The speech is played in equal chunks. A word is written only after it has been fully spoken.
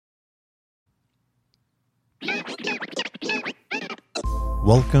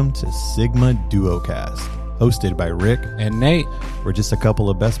Welcome to Sigma Duocast, hosted by Rick and Nate. We're just a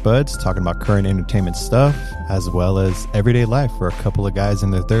couple of best buds talking about current entertainment stuff, as well as everyday life for a couple of guys in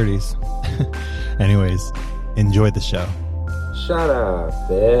their 30s. Anyways, enjoy the show. Shut up,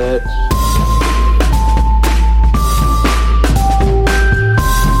 bitch.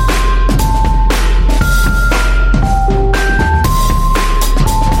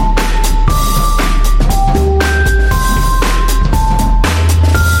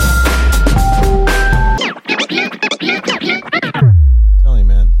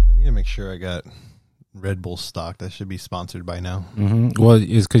 Sure, I got Red Bull stock. That should be sponsored by now. Mm-hmm. Well,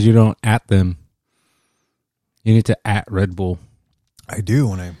 it's because you don't at them. You need to at Red Bull. I do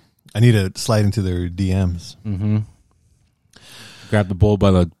when I need to slide into their DMs. Mm-hmm. Grab the bull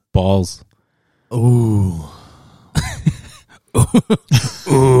by the balls. Ooh.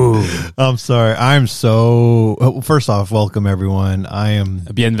 Ooh. I'm sorry. I'm so. First off, welcome everyone. I am.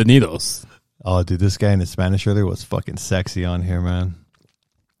 Bienvenidos. Oh, dude, this guy in his Spanish earlier was fucking sexy on here, man.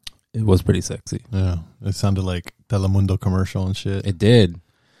 It was pretty sexy. Yeah, it sounded like Telemundo commercial and shit. It did.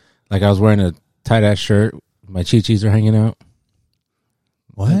 Like I was wearing a tight ass shirt. My chi-chis are hanging out.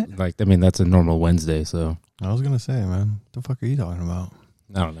 What? Like, I mean, that's a normal Wednesday, so. I was going to say, man, what the fuck are you talking about?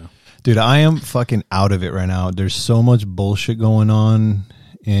 I don't know. Dude, I am fucking out of it right now. There's so much bullshit going on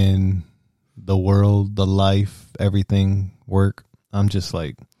in the world, the life, everything, work. I'm just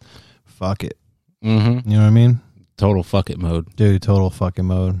like, fuck it. Mm-hmm. You know what I mean? Total fuck it mode. Dude, total fucking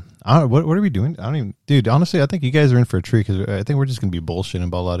mode. What are we doing? I don't even... Dude, honestly, I think you guys are in for a treat because I think we're just going to be bullshitting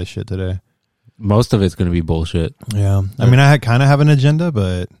about a lot of shit today. Most of it's going to be bullshit. Yeah. I mean, I kind of have an agenda,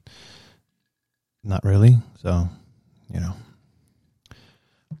 but not really. So, you know.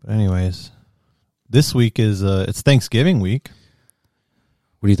 But anyways, this week is... it's Thanksgiving week.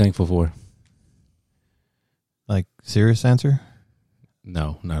 What are you thankful for? Like, serious answer?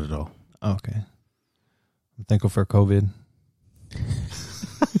 No, not at all. Oh, okay. I'm thankful for COVID.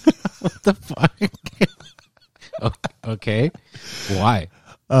 What the fuck? Okay. Why?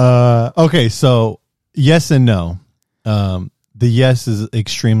 Okay, so yes and no. The yes is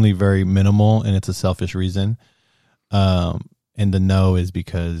extremely very minimal and it's a selfish reason. And the no is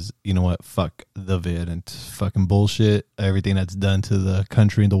because, you know what, fuck the vid and fucking bullshit. Everything that's done to the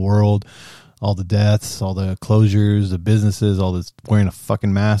country and the world, all the deaths, all the closures, the businesses, all this wearing a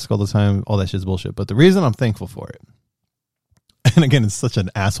fucking mask all the time, all that shit's bullshit. But the reason I'm thankful for it, and again, it's such an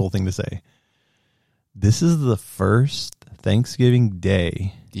asshole thing to say, this is the first Thanksgiving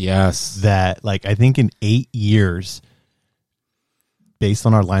day. Yes. That, like, I think in 8 years, based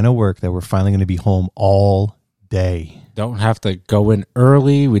on our line of work, that we're finally going to be home all day. Don't have to go in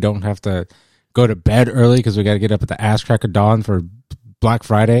early. We don't have to go to bed early because we got to get up at the ass crack of dawn for Black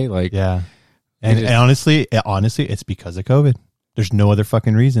Friday. Like, yeah. And honestly, it's because of COVID. There's no other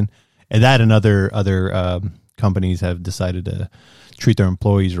fucking reason. And that and other companies have decided to treat their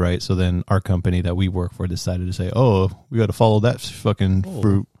employees right. So then our company that we work for decided to say, oh, we got to follow that fucking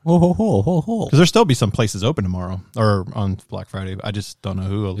fruit. Because there'll still be some places open tomorrow or on Black Friday. I just don't know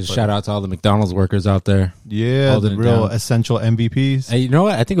who. Just shout out to all the McDonald's workers out there. Yeah, the real essential MVPs. Hey, you know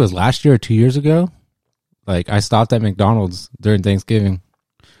what? I think it was last year or 2 years ago. Like, I stopped at McDonald's during Thanksgiving.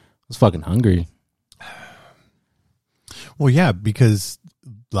 I was fucking hungry. Well, yeah, because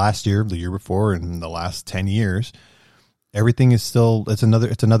last year, the year before, and the last 10 years, everything is still, it's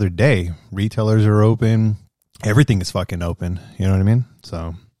another day. Retailers are open. Everything is fucking open. You know what I mean?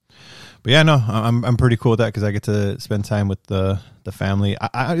 So, but yeah, no, I'm pretty cool with that because I get to spend time with the family.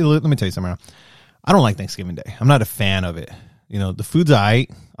 Let me tell you something. I don't like Thanksgiving Day. I'm not a fan of it. You know, the food's I'm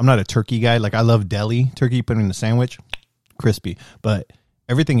not a turkey guy. Like, I love deli turkey, put it in a sandwich, crispy. But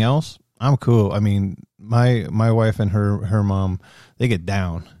everything else, I'm cool. I mean, my wife and her mom, they get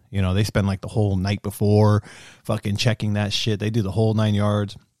down. You know, they spend like the whole night before fucking checking that shit. They do the whole 9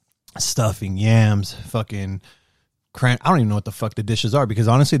 yards, stuffing, yams, fucking I don't even know what the fuck the dishes are because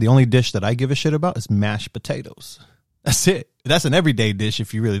honestly, the only dish that I give a shit about is mashed potatoes. That's it. That's an everyday dish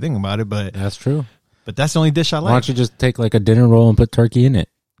if you really think about it. But that's true. But that's the only dish I like. Why don't you just take like a dinner roll and put turkey in it?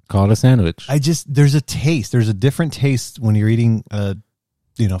 Call it a sandwich. There's a taste. There's a different taste when you're eating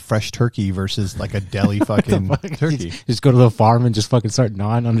fresh turkey versus like a deli fucking turkey. Just go to the farm and just fucking start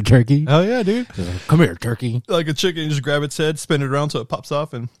gnawing on the turkey. Oh yeah, dude. Come here, turkey. Like a chicken, you just grab its head, spin it around so it pops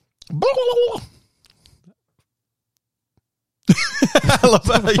off and I love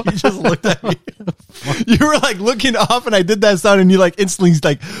how you just looked at me. You were like looking off and I did that sound and you like instantly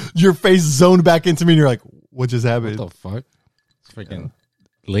like your face zoned back into me and you're like, what just happened? What the fuck? It's freaking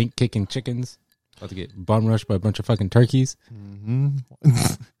Link kicking chickens. About to get bum rushed by a bunch of fucking turkeys. Mm-hmm.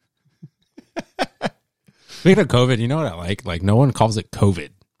 Speaking of COVID, you know what I like? Like, no one calls it COVID.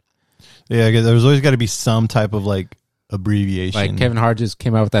 Yeah, I guess there's always got to be some type of like abbreviation. Like Kevin Hart just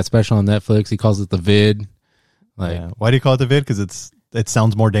came out with that special on Netflix. He calls it the vid. Like, yeah. Why do you call it the vid? Because it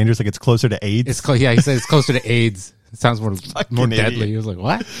sounds more dangerous. Like it's closer to AIDS. yeah, he said it's closer to AIDS. It sounds more deadly. idiot. He was like,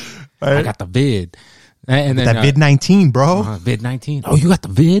 what? Right. I got the vid. And then that vid 19, bro. vid 19. Oh, you got the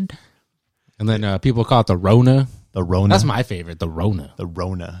vid? And then people call it the Rona. The Rona. That's my favorite, the Rona. The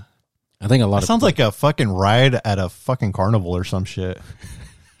Rona. I think a lot That of sounds like a fucking ride at a fucking carnival or some shit.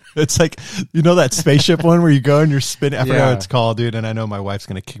 It's like, you know that spaceship one where you go and you're spinning. I forgot what it's called, dude. And I know my wife's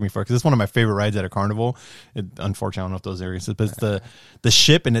gonna kick me for it because it's one of my favorite rides at a carnival. Unfortunately, I don't know if those areas, but it's the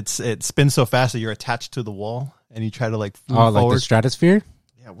ship and it spins so fast that you're attached to the wall and you try to like move forward. Like the Stratosphere.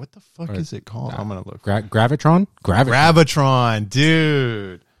 Yeah, what the fuck is it called? I'm gonna look. Gravitron. Gravitron,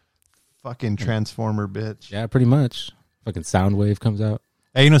 dude. Fucking Transformer, bitch. Yeah, pretty much. Fucking Soundwave comes out.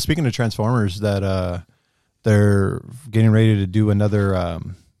 Hey, speaking of Transformers, that they're getting ready to do another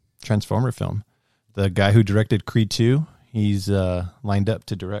Transformer film. The guy who directed Creed 2, he's lined up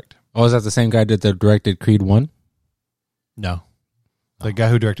to direct. Oh, is that the same guy that directed Creed 1? No. The guy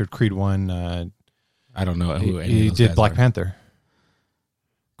who directed Creed 1, I don't know who he did Black Panther.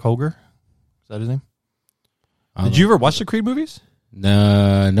 Coger? Is that his name? Did you ever watch the Creed movies?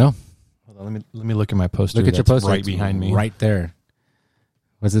 No. Hold on, let me look at my poster. Look at your poster right behind me. Right there.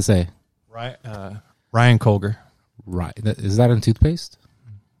 What's it say? Right, Ryan Coger. Right. Is that in toothpaste?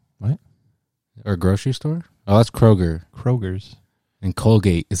 What? Or grocery store? Oh, that's Kroger. Kroger's. And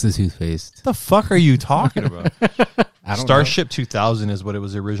Colgate is the toothpaste. What the fuck are you talking about? I don't Starship 2000 is what it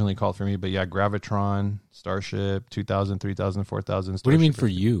was originally called for me. But yeah, Gravitron, Starship, 2000, 3000, 4000. What do you mean for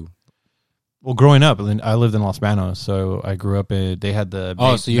you? Well, growing up, I lived in Los Banos, so I grew up they had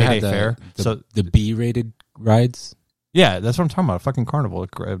the so you had fair. The B-rated rides? Yeah, that's what I'm talking about. A fucking carnival,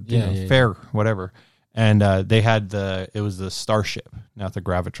 fair, whatever. And they had it was the Starship, not the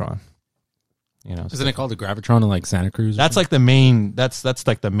Gravitron. Isn't it called the Gravitron in like Santa Cruz? That's like the main. That's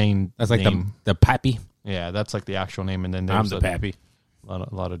like the main. That's like name. the Pappy. Yeah, that's like the actual name, and then I'm there's the Pappy.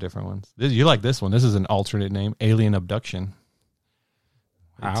 A lot of different ones. You like this one? This is an alternate name: Alien Abduction.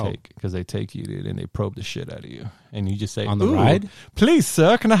 How? Because they take you, dude, and they probe the shit out of you, and you just say on the ride. Please,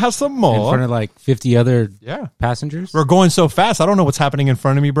 sir, can I have some more? In front of like 50 other passengers. We're going so fast. I don't know what's happening in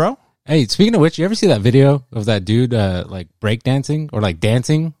front of me, bro. Hey, speaking of which, you ever see that video of that dude like breakdancing or like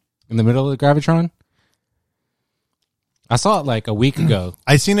dancing in the middle of the Gravitron? I saw it like a week ago.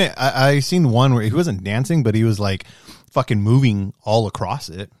 I seen it. I seen one where he wasn't dancing, but he was like fucking moving all across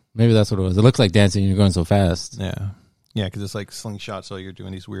it. Maybe that's what it was. It looks like dancing. You're going so fast. Yeah, because it's like slingshot, so you're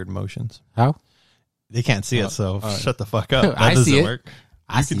doing these weird motions. How? They can't see it, so shut the fuck up. That I doesn't see it. work.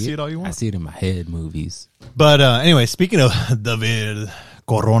 You can see it all you want. I see it in my head movies. But anyway, speaking of David,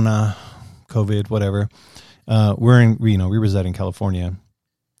 Corona, COVID, whatever, we reside in California,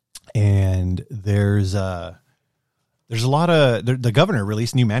 and there's a lot of the governor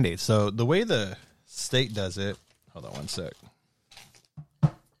released new mandates. So the way the state does it, hold on one sec.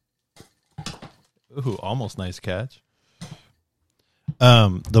 Ooh, almost nice catch.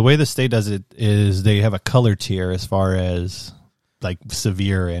 The way the state does it is they have a color tier as far as like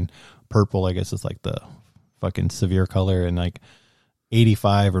severe, and purple, I guess, is like the fucking severe color, and like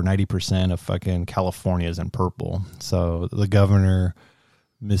 85 or 90% of fucking California is in purple. So the governor,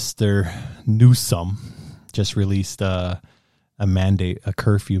 Mr. Newsom, just released a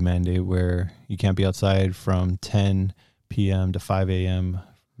curfew mandate where you can't be outside from 10 p.m. to 5 a.m.,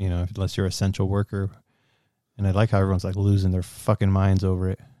 unless you're an essential worker. And I like how everyone's like losing their fucking minds over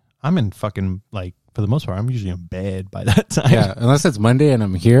it. I'm in fucking, like, for the most part, I'm usually in bed by that time. Yeah, unless it's Monday and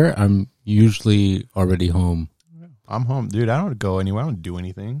I'm here, I'm usually already home. I'm home. Dude, I don't go anywhere. I don't do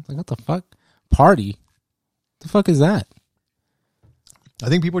anything. Like, what the fuck? Party? The fuck is that? I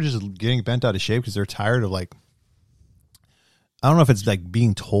think people are just getting bent out of shape because they're tired of, like, I don't know if it's like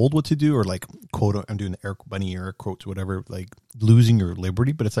being told what to do or like, quote, I'm doing the bunny air quotes, whatever, like losing your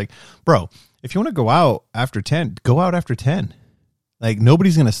liberty. But it's like, bro, if you want to go out after 10, go out after 10. Like,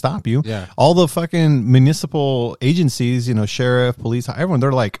 nobody's going to stop you. Yeah. All the fucking municipal agencies, sheriff, police, everyone,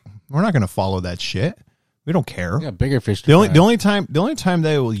 they're like, we're not going to follow that shit. We don't care. Yeah, bigger fish. The only time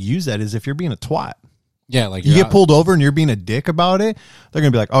they will use that is if you're being a twat. Yeah, like you get pulled over and you're being a dick about it, they're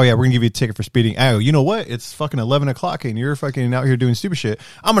gonna be like, "Oh yeah, we're gonna give you a ticket for speeding." Oh, you know what? It's fucking 11 o'clock and you're fucking out here doing stupid shit.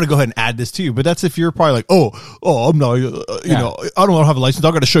 I'm gonna go ahead and add this to you. But that's if you're probably like, "Oh, I'm not, I don't have a license.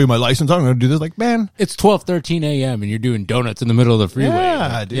 I'm gonna show you my license. I'm gonna do this." Like, man, it's 12:13 a.m. and you're doing donuts in the middle of the freeway.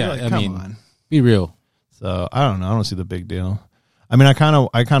 Yeah, dude. Like, come on, be real. So I don't know. I don't see the big deal. I mean, I kind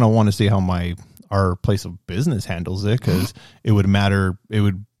of want to see how our place of business handles it, because it would matter. It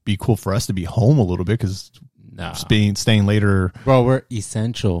would be cool for us to be home a little bit, because Nah. staying later. Bro, we're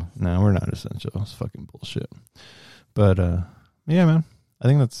essential. No, we're not essential. It's fucking bullshit. But yeah, man, I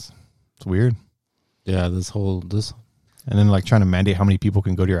think it's weird. Yeah, this And then like trying to mandate how many people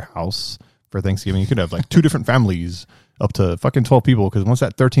can go to your house for Thanksgiving. You could have like 2 different families, up to fucking 12 people. Because once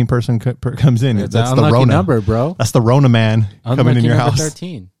that 13 person comes in, it's that's an the unlucky Rona number, bro. That's the Rona man coming in your house.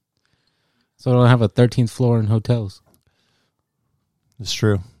 13. So I don't have a 13th floor in hotels. It's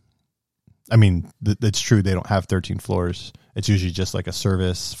true. I mean, it's true. They don't have 13 floors. It's usually just like a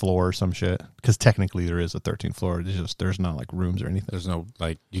service floor or some shit. Because technically there is a 13th floor. There's not like rooms or anything. There's no,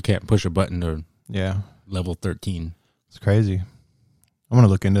 like, you can't push a button to level 13. It's crazy. I'm gonna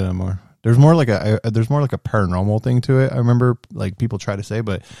look into that more. There's more like a paranormal thing to it. I remember like people try to say,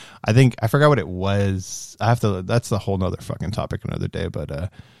 but I forgot what it was. That's a whole nother fucking topic another day.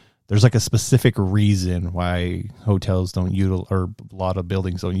 But there's like a specific reason why hotels don't or a lot of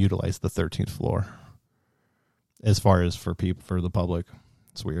buildings don't utilize the 13th floor. As far as for the public,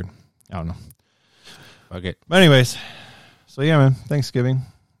 it's weird. I don't know. Okay. But anyways, so yeah, man. Thanksgiving.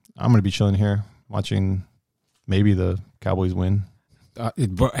 I'm gonna be chilling here watching maybe the Cowboys win.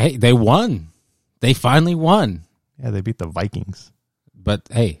 Hey, they won. They finally won. Yeah, they beat the Vikings. But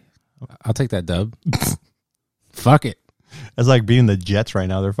hey, I'll take that dub. Fuck it. It's like beating the Jets right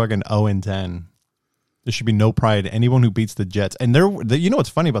now. They're fucking 0-10. There should be no pride. Anyone who beats the Jets, and you know what's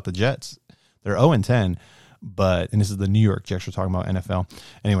funny about the Jets? They're 0-10, and this is the New York Jets. We're talking about NFL.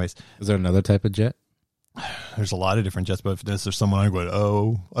 Anyways, is there another type of jet? There's a lot of different Jets, but if there's someone I go,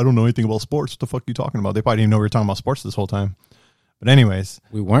 oh, I don't know anything about sports. What the fuck are you talking about? They probably didn't even know we were talking about sports this whole time. But anyways,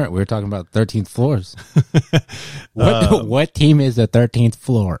 we weren't. We were talking about 13th floors. What team is the 13th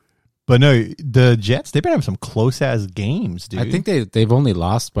floor? But no, the Jets, they've been having some close ass games, dude. I think they've only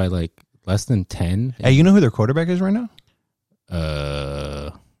lost by like less than 10. Hey, you know who their quarterback is right now?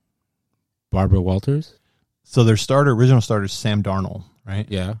 Barbara Walters. So their original starter is Sam Darnold, right?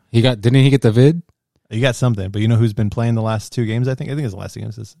 Yeah, didn't he get the vid? He got something, but you know who's been playing the last 2 games? I think it's the last 2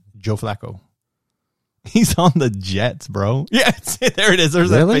 games. Is Joe Flacco. He's on the Jets, bro. Yeah, there it is. There's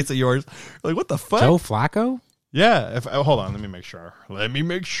that face of yours. Like, what the fuck? Joe Flacco? Yeah. Hold on. Let me make sure.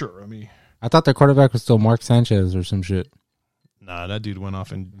 I thought their quarterback was still Mark Sanchez or some shit. Nah, that dude went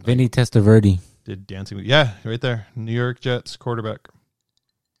off and Vinny Testaverde did dancing. Yeah, right there. New York Jets quarterback.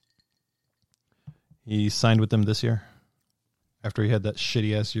 He signed with them this year after he had that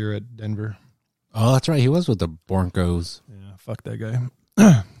shitty ass year at Denver. Oh, that's right. He was with the Broncos. Yeah, fuck that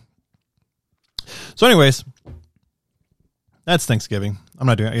guy. So anyways, that's Thanksgiving. I'm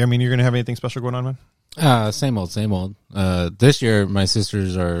not doing. I mean, you're gonna have anything special going on, man? Same old. This year, my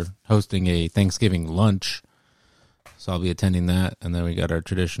sisters are hosting a Thanksgiving lunch, so I'll be attending that. And then we got our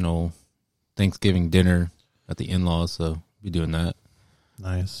traditional Thanksgiving dinner at the in-laws, so we'll be doing that.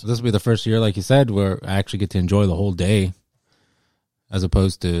 Nice. So this will be the first year, like you said, where I actually get to enjoy the whole day, as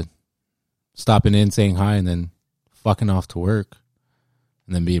opposed to stopping in, saying hi, and then fucking off to work,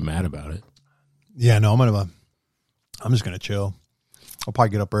 and then being mad about it. Yeah, no, I'm just gonna chill. I'll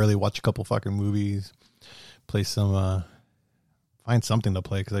probably get up early, watch a couple fucking movies, play some, find something to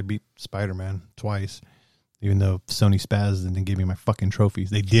play because I beat Spider-Man twice, even though Sony Spaz didn't give me my fucking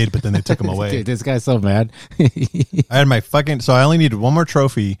trophies. They did, but then they took them away. Dude, this guy's so mad. I had my so I only needed one more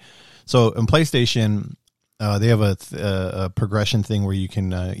trophy. So in PlayStation, they have a progression thing where you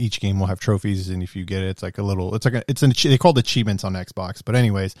can each game will have trophies, and if you get it, it's like they call it achievements on Xbox. But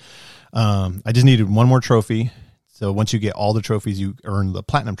anyways, I just needed one more trophy. So once you get all the trophies, you earn the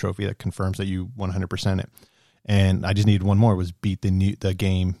platinum trophy that confirms that you 100% it. And I just needed one more. Was beat the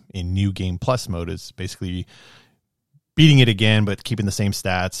game in New Game Plus mode. It's basically beating it again, but keeping the same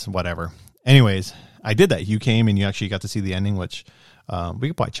stats, whatever. Anyways, I did that. You came and you actually got to see the ending, which we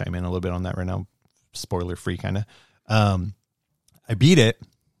could probably chime in a little bit on that right now. Spoiler free, kind of. I beat it.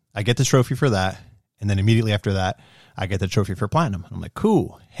 I get the trophy for that. And then immediately after that, I get the trophy for platinum. I'm like,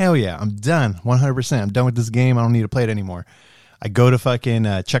 cool. Hell yeah. I'm done. 100%. I'm done with this game. I don't need to play it anymore. I go to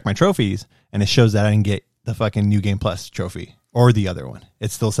fucking check my trophies, and it shows that I didn't get the fucking New Game Plus trophy or the other one.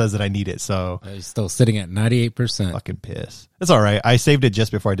 It still says that I need it. So he's still sitting at 98%. Fucking piss. It's all right. I saved it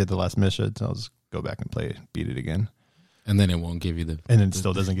just before I did the last mission. So I'll just go back and play it, beat it again. And then it won't give you and then it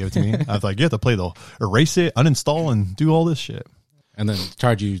still doesn't give it to me. I was like, you have to play erase it, uninstall, and do all this shit. And then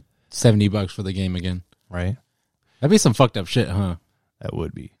charge you $70 for the game again. Right? That'd be some fucked up shit, huh? That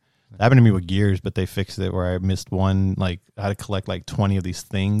would be. That happened to me with Gears, but they fixed it where I missed one. Like, I had to collect like 20 of these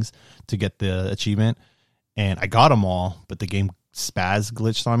things to get the achievement. And I got them all, but the game Spaz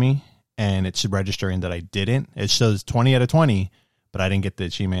glitched on me, and it's registering that I didn't. It shows 20 out of 20, but I didn't get the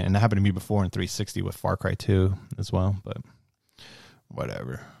achievement. And that happened to me before in 360 with Far Cry 2 as well, but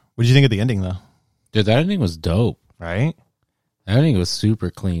whatever. What did you think of the ending, though? Dude, that ending was dope. right? That ending was super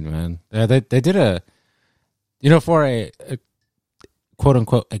clean, man. They did a, for a quote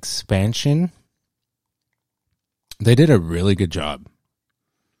unquote expansion, they did a really good job.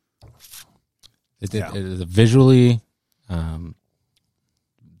 It did visually,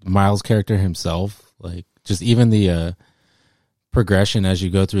 Miles' character himself, like just even the progression as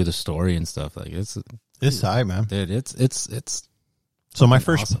you go through the story and stuff. Like it's high, man. dude, it's So my fucking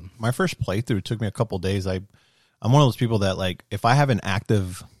first awesome. my first playthrough took me a couple days. I'm one of those people that, like, if I have an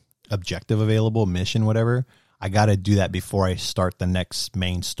active objective available, mission, whatever, I got to do that before I start the next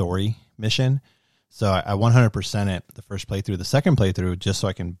main story mission. So I 100% it the first playthrough. The second playthrough, just so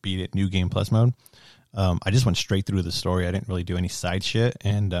I can beat it, New Game Plus mode, I just went straight through the story. I didn't really do any side shit.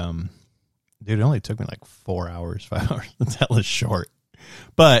 And, dude, it only took me like 4 hours, 5 hours. That's hella short.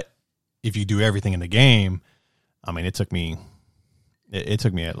 But if you do everything in the game, I mean, it took me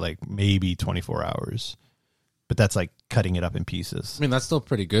at like maybe 24 hours. But that's like cutting it up in pieces. I mean, that's still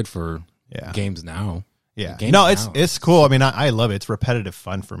pretty good for games now. Yeah. Games No, now, it's cool. I mean, I love it. It's repetitive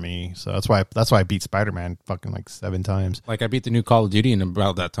fun for me. So that's why I beat Spider-Man fucking like 7 times. Like I beat the new Call of Duty in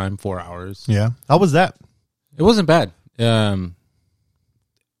about that time, 4 hours. Yeah. How was that? It wasn't bad.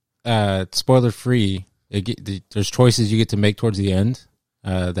 Spoiler free. There's choices you get to make towards the end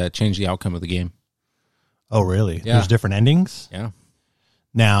that change the outcome of the game. Oh, really? Yeah. There's different endings? Yeah,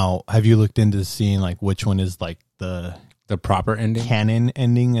 Now, have you looked into seeing like which one is like the the proper ending. canon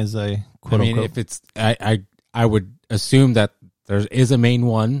ending, as a quote I mean, unquote? if it's, I would assume that there is a main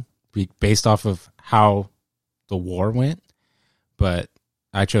one based off of how the war went, but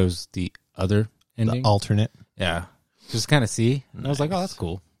I chose the other the ending. alternate? Yeah, just kind of see. And I was like, oh, that's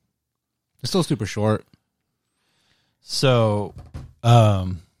cool. It's still super short. So,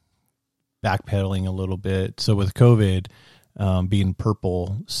 backpedaling a little bit. So with COVID being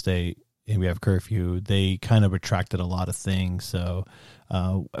purple state and we have curfew, they kind of retracted a lot of things. So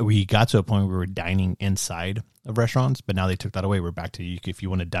we got to a point where we were dining inside of restaurants, but now they took that away. We're back to if you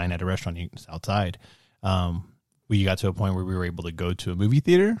want to dine at a restaurant, it's outside. We got to a point where we were able to go to a movie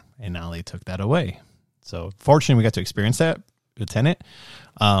theater, and now they took that away. So fortunately, we got to experience that with Tenet.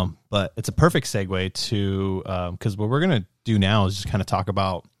 But it's a perfect segue to because what we're going to do now is just kind of talk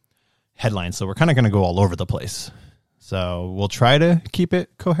about headlines. So we're kind of going to go all over the place. So we'll try to keep it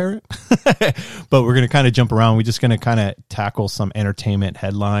coherent, but we're going to kind of jump around. We're just going to kind of tackle some entertainment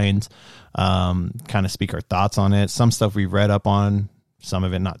headlines, kind of speak our thoughts on it. Some stuff we've read up on, some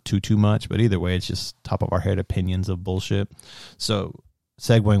of it not too much, but either way, it's just top of our head opinions of bullshit. So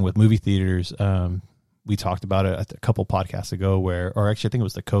segueing with movie theaters, we talked about it a couple podcasts ago or actually I think it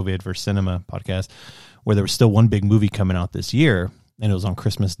was the COVID versus cinema podcast, where there was still one big movie coming out this year, and it was on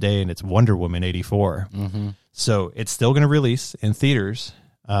Christmas Day, and it's Wonder Woman 84. Mm-hmm. So it's still going to release in theaters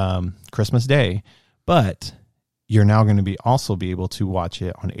Christmas Day, but you're now going to also be able to watch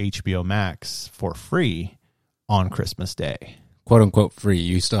it on HBO Max for free on Christmas Day. Quote unquote free.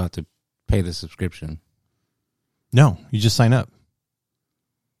 You still have to pay the subscription. No, you just sign up.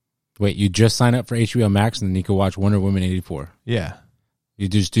 Wait, you just sign up for HBO Max and then you can watch Wonder Woman 84. Yeah. You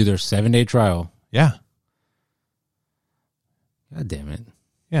just do their 7-day trial. Yeah. God damn it.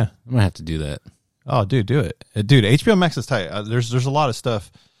 Yeah. I'm going to have to do that. Oh, dude, do it. Dude, HBO Max is tight. There's a lot of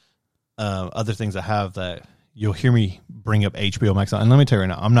stuff, other things I have that you'll hear me bring up HBO Max on. And let me tell you right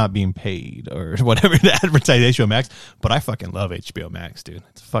now, I'm not being paid or whatever to advertise HBO Max, but I fucking love HBO Max, dude.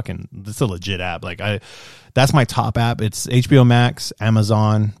 It's a legit app. Like that's my top app. It's HBO Max,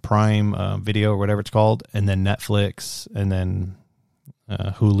 Amazon Prime Video or whatever it's called, and then Netflix, and then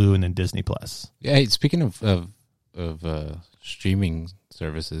Hulu, and then Disney Plus. Yeah, hey, speaking of streaming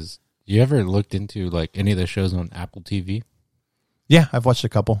services, you ever looked into like any of the shows on Apple TV? Yeah, I've watched a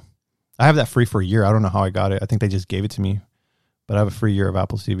couple. I have that free for a year. I don't know how I got it. I think they just gave it to me, but I have a free year of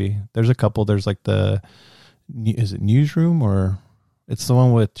Apple TV. There's a couple. There's like is it Newsroom, or it's the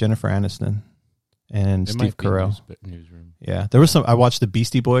one with Jennifer Aniston and It Steve might be Carell. Newsroom. Yeah, there was some. I watched the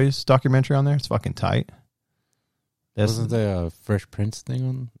Beastie Boys documentary on there. It's fucking tight. Wasn't there a Fresh Prince thing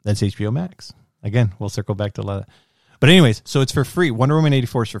on? That's HBO Max. Again, we'll circle back to a lot of that. But anyways, so it's for free. Wonder Woman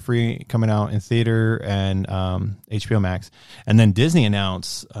 84 is for free, coming out in theater and HBO Max. And then Disney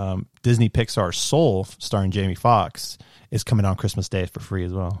announced Disney Pixar Soul, starring Jamie Foxx, is coming out on Christmas Day for free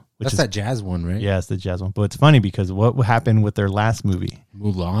as well. That's that jazz one, right? Yeah, it's the jazz one. But it's funny because what happened with their last movie?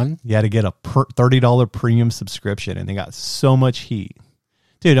 Mulan? You had to get a $30 premium subscription, and they got so much heat.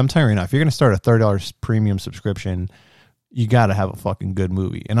 Dude, I'm telling you right now, if you're going to start a $30 premium subscription, you got to have a fucking good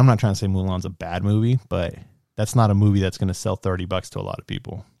movie. And I'm not trying to say Mulan's a bad movie, but that's not a movie that's going to sell $30 to a lot of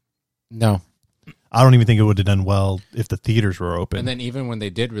people. No. I don't even think it would have done well if the theaters were open. And then even when they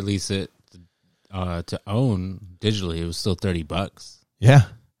did release it, to own digitally, it was still $30. Yeah.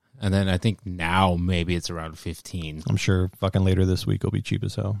 And then I think now maybe it's around 15. I'm sure fucking later this week it'll be cheap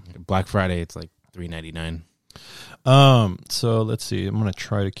as hell. Black Friday, it's like $3.99. So let's see. I'm gonna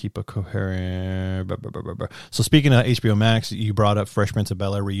try to keep a coherent. So speaking of HBO Max, you brought up Fresh Prince of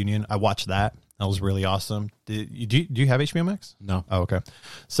Bel-Air reunion. I watched that. That was really awesome. Do you have HBO Max? No. Oh, okay.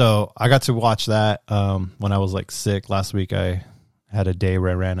 So I got to watch that when I was like sick last week. I had a day where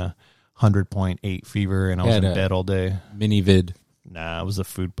I ran a 100.8 fever and I was in bed all day. Mini vid. Nah, it was I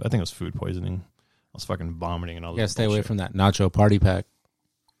think it was food poisoning. I was fucking vomiting and all that. You gotta stay away from that nacho party pack.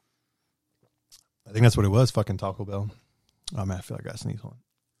 I think that's what it was. Fucking Taco Bell. Oh man, I feel like I got to sneeze one.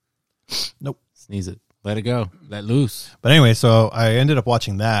 Nope. Sneeze it. Let it go. Let loose. But anyway, so I ended up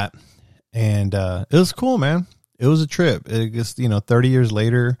watching that, and it was cool, man. It was a trip. It just 30 years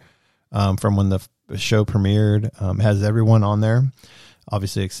later, from when the show premiered, has everyone on there,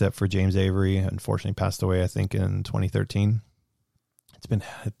 obviously except for James Avery. Unfortunately, passed away, I think, in 2013.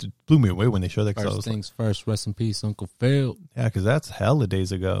 It blew me away when they showed that. First things first. Rest in peace, Uncle Phil. Yeah, because that's hella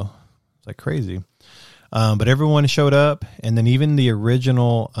days ago. It's like crazy. But everyone showed up, and then even the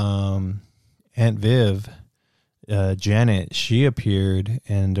original Aunt Viv, Janet, she appeared,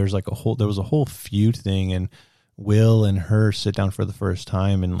 and there was a whole feud thing, and Will and her sit down for the first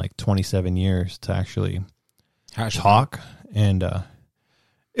time in like 27 years to actually talk, and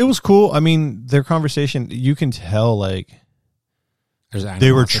it was cool. I mean, their conversation, you can tell like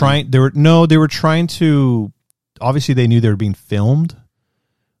they were trying to, obviously they knew they were being filmed,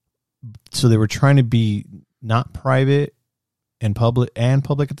 so they were trying to be not private and public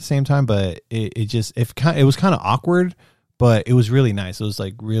at the same time, but it was kind of awkward, but it was really nice. It was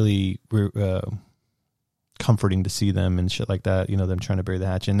like really comforting to see them and shit like that, them trying to bury the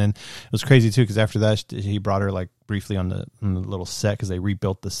hatchet. And then it was crazy too, because after that he brought her like briefly on the little set, because they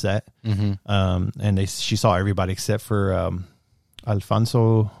rebuilt the set. Mm-hmm. And she saw everybody except for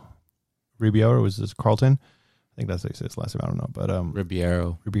Alfonso Ribeiro. Was this Carlton? I think that's his last name. I don't know, but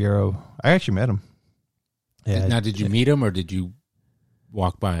Ribeiro. I actually met him. Yeah. Now, did you meet him or did you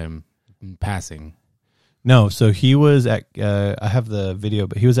walk by him in passing? No. So he was at. I have the video,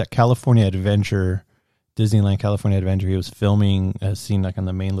 but he was at California Adventure, Disneyland California Adventure. He was filming a scene like on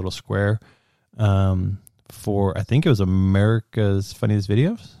the main little square, for I think it was America's Funniest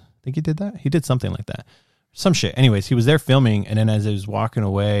Videos. I think he did that. He did something like that. Some shit. Anyways, he was there filming, and then as he was walking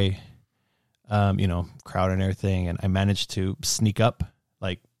away, crowd and everything, and I managed to sneak up,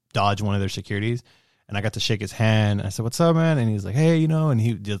 like dodge one of their securities, and I got to shake his hand. And I said, "What's up, man?" And he's like, "Hey, and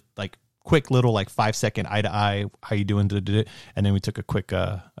he just like quick little like 5-second eye to eye, how you doing? And then we took a quick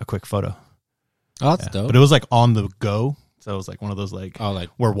photo. Oh, that's dope. But it was like on the go, so it was like one of those like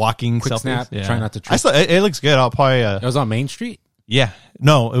we're walking quick selfies. Snap. Yeah. Try not to trip. I saw it looks good. I'll probably. It was on Main Street. Yeah,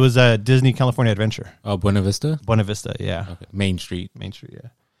 no, it was Disney California Adventure. Oh, Buena Vista. Yeah. Okay. Main Street. Yeah.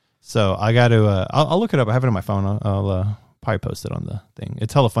 So I got to. I'll look it up. I have it on my phone. I'll probably post it on the thing.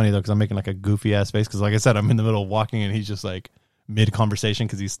 It's hella funny though, because I'm making like a goofy ass face, because like I said, I'm in the middle of walking and he's just like mid conversation,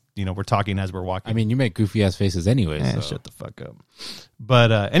 because he's we're talking as we're walking. I mean, you make goofy ass faces anyways. So. Shut the fuck up.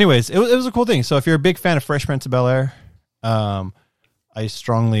 But anyways, it was a cool thing. So if you're a big fan of Fresh Prince of Bel-Air, I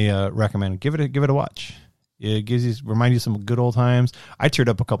strongly recommend give it a watch. It remind you some good old times. I teared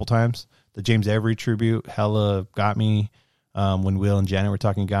up a couple times. The James Avery tribute hella got me. When Will and Janet were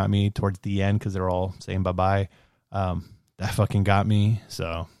talking, got me towards the end, because they're all saying bye bye. That fucking got me.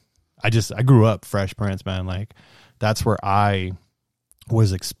 So I grew up Fresh Prince, man. Like that's where I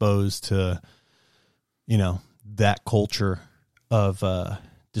was exposed to, that culture of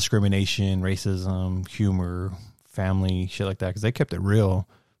discrimination, racism, humor, family, shit like that. Because they kept it real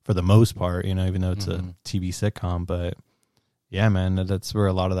for the most part, even though it's a TV sitcom. But yeah, man, that's where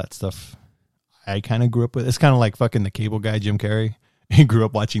a lot of that stuff I kind of grew up with. It's kind of like fucking the cable guy, Jim Carrey. He grew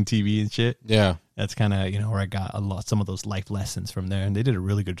up watching TV and shit. Yeah. That's kind of, where I got some of those life lessons from there. And they did a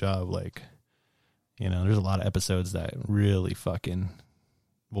really good job. Like, there's a lot of episodes that really fucking,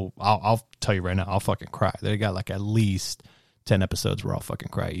 well, I'll tell you right now, I'll fucking cry. They got like at least 10 episodes where I'll fucking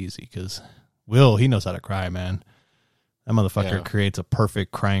cry easy, because Will, he knows how to cry, man. That motherfucker creates a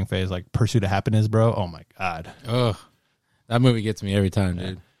perfect crying face, like Pursuit of Happiness, bro. Oh my God. Ugh. That movie gets me every time,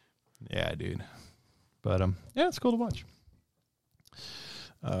 dude. Yeah, dude. But yeah, it's cool to watch.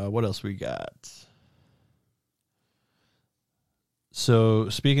 What else we got? So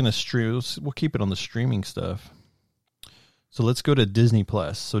speaking of streams, we'll keep it on the streaming stuff. So let's go to Disney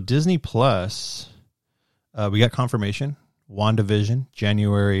Plus. So Disney Plus, we got confirmation. WandaVision,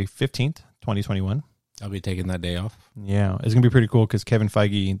 January 15th, 2021. I'll be taking that day off. Yeah, it's going to be pretty cool, because Kevin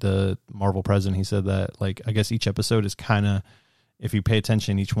Feige, the Marvel president, he said that, like, I guess each episode is kind of if you pay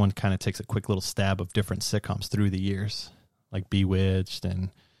attention, each one kind of takes a quick little stab of different sitcoms through the years, like Bewitched and,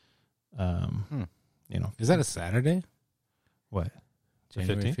 you know. Is that a Saturday? What?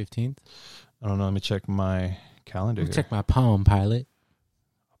 January 15th? I don't know. Let me check my calendar. Check my Palm Pilot.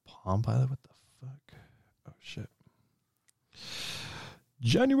 Palm Pilot? What the fuck? Oh, shit.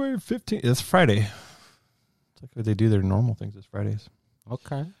 January 15th. It's Friday. It's like they do their normal things. It's Fridays.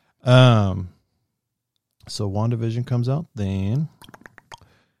 Okay. So WandaVision comes out, then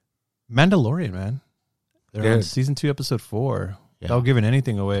Mandalorian, man. They're on season 2, episode 4. Yeah. Without giving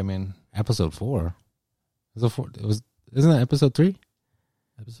anything away, I mean. Episode 4. Isn't that episode 3?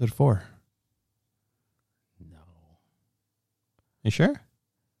 Episode 4. No. You sure?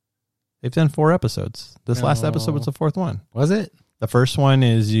 They've done 4 episodes. This last episode was the 4th one. Was it? The first one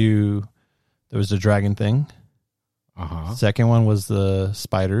is there was the dragon thing. Uh-huh. Second one was the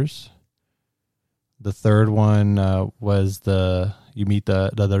spiders. The third one was you meet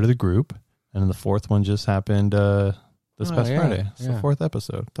the other the group, and then the 4th one just happened this past Friday. It's the 4th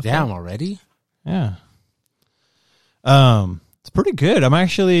episode. Damn, already? Yeah. It's pretty good.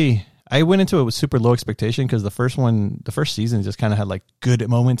 I went into it with super low expectation because the first season just kind of had like good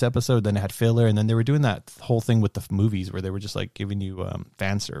moments episode, then it had filler, and then they were doing that whole thing with the movies where they were just like giving you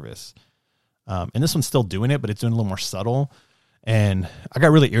fan service. And this one's still doing it, but it's doing a little more subtle. And I got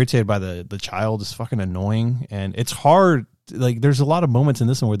really irritated by the child. It's fucking annoying, and it's hard. Like, there's a lot of moments in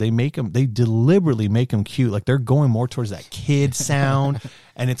this one where they deliberately make him cute. Like, they're going more towards that kid sound,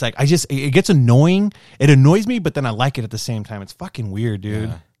 and it's like it gets annoying. It annoys me, but then I like it at the same time. It's fucking weird, dude.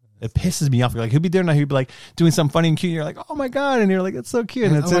 Yeah. It pisses me off. Like, he'll be there now. He'll be like doing something funny and cute. And you're like, oh my god, and you're like, it's so cute.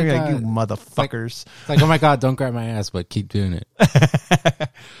 And it's like, you motherfuckers. It's like, oh my god, don't grab my ass, but keep doing it.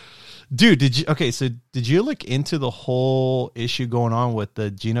 Dude, did you look into the whole issue going on with the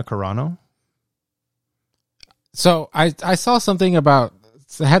Gina Carano? So I saw something about,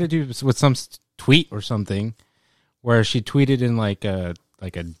 it had to do with some tweet or something where she tweeted in like a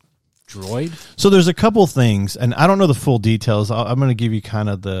droid. So there's a couple things, and I don't know the full details. I'm going to give you kind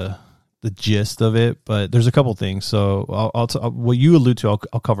of the gist of it, but there's a couple things. So what you allude to,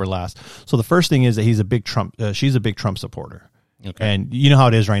 I'll cover last. So the first thing is that she's a big Trump supporter. Okay. And you know how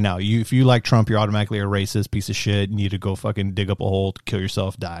it is right now. If you like Trump, you're automatically a racist piece of shit. You need to go fucking dig up a hole, kill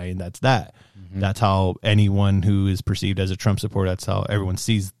yourself, die, and that's that. Mm-hmm. That's how anyone who is perceived as a Trump supporter, that's how everyone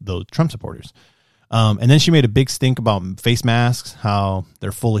sees those Trump supporters. And then she made a big stink about face masks, how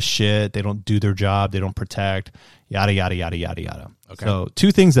they're full of shit, they don't do their job, they don't protect, yada, yada, yada, yada, yada. Okay. So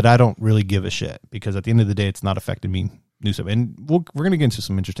 2 things that I don't really give a shit, because at the end of the day, it's not affecting me. And we're going to get into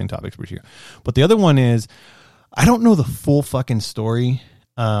some interesting topics for here. But the other one is, I don't know the full fucking story,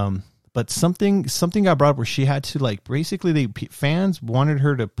 but something got brought up where she had to, like, basically fans wanted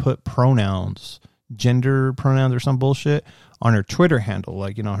her to put pronouns, gender pronouns or some bullshit on her Twitter handle,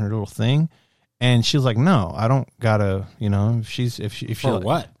 like, you know, her little thing. And she was like, no, I don't gotta, you know, if she for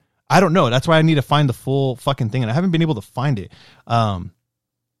what? I don't know. That's why I need to find the full fucking thing, and I haven't been able to find it.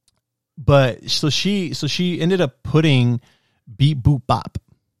 But so she ended up putting beep boop bop.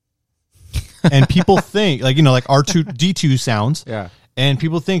 And people think, like, you know, like R2D2 sounds. Yeah. And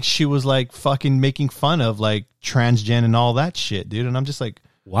people think she was like fucking making fun of like transgen and all that shit, dude. And I'm just like,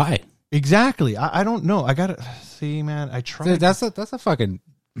 why? Exactly. I don't know. I gotta see, man. I tried. That's a fucking.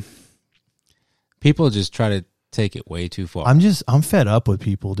 People just try to take it way too far. I'm fed up with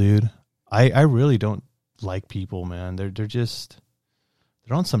people, dude. I really don't like people, man. They're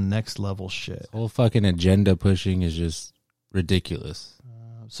on some next level shit. This whole fucking agenda pushing is just ridiculous.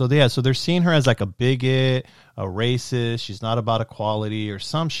 So they're seeing her as like a bigot, a racist. She's not about equality or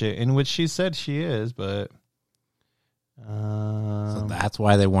some shit, in which she said she is, but so that's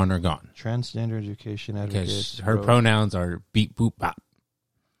why they want her gone. Transgender education advocate. Because her pronouns are beep boop bop.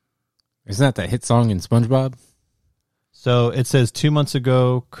 Isn't that hit song in SpongeBob? So it says 2 months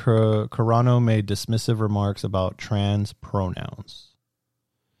ago, Carano made dismissive remarks about trans pronouns.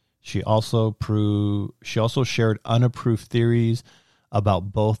 She also shared unapproved theories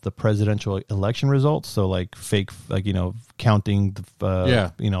about both the presidential election results, so like fake, like, you know, counting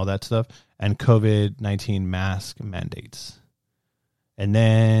the, you know, that stuff, and COVID-19 mask mandates. And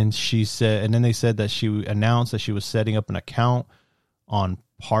then they said that she announced that she was setting up an account on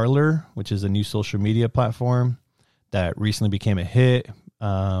Parler, which is a new social media platform that recently became a hit,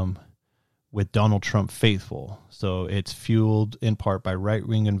 with Donald Trump faithful. So it's fueled in part by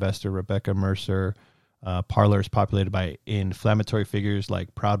right-wing investor Rebecca Mercer. Parler is populated by inflammatory figures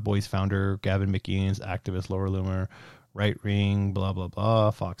like Proud Boys founder Gavin McInnes, activist Laura Loomer, right-wing, blah, blah,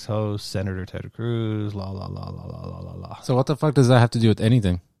 blah, Fox host, Senator Ted Cruz, la, la, la, la, la, la, la, la. So what the fuck does that have to do with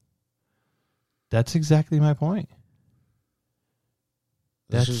anything? That's exactly my point.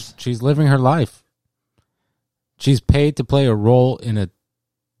 She's living her life. She's paid to play a role in a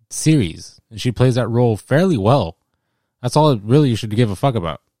series, and she plays that role fairly well. That's all really you should give a fuck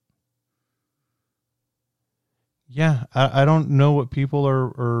about. Yeah, I don't know what people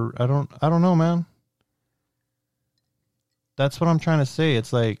are I don't know, man. That's what I'm trying to say.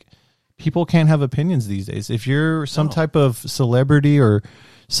 It's like people can't have opinions these days. If you're some type of celebrity or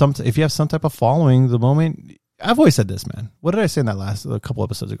if you have some type of following, the moment I've always said this, man. What did I say in that a couple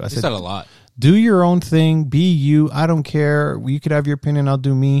episodes ago? I said a lot. Do your own thing. Be you. I don't care. You could have your opinion. I'll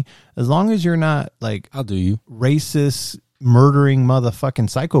do me. As long as you're not like I'll do you. Racist, murdering motherfucking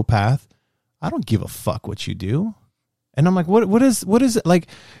psychopath. I don't give a fuck what you do. And I'm like, what is it like?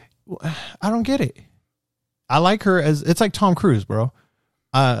 I don't get it. I like her as it's like Tom Cruise, bro.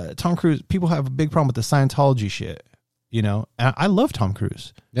 Tom Cruise. People have a big problem with the Scientology shit, you know. And I love Tom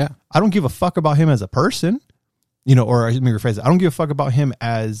Cruise. Yeah, I don't give a fuck about him as a person. You know, or let me rephrase it. I don't give a fuck about him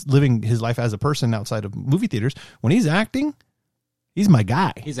as living his life as a person outside of movie theaters. When he's acting, he's my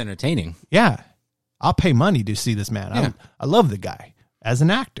guy. He's entertaining. Yeah. I'll pay money to see this man. Yeah. I love the guy as an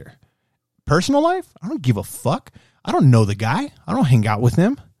actor. Personal life, I don't give a fuck. I don't know the guy. I don't hang out with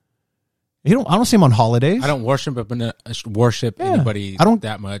him. I don't see him on holidays. I don't worship anybody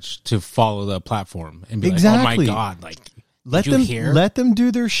that much to follow the platform and be exactly. like, oh my God, like, let them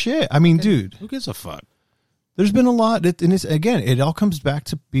do their shit. I mean, dude. Who gives a fuck? There's been a lot, and again, it all comes back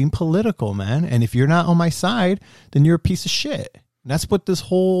to being political, man. And if you're not on my side, then you're a piece of shit. And that's what this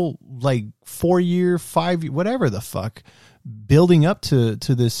whole like 4-year, 5-year, whatever the fuck, building up to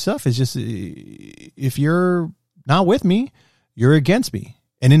this stuff is just. If you're not with me, you're against me.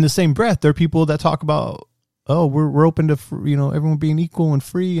 And in the same breath, there are people that talk about, oh, we're open to everyone being equal and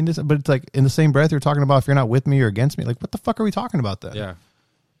free and this, but it's like in the same breath, you're talking about if you're not with me or against me. Like, what the fuck are we talking about then? Yeah.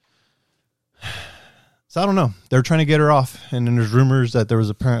 So I don't know. They're trying to get her off, and then there's rumors that there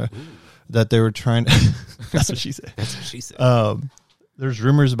was that they were trying. That's what she said. That's what she said. There's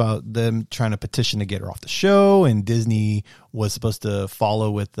rumors about them trying to petition to get her off the show, and Disney was supposed to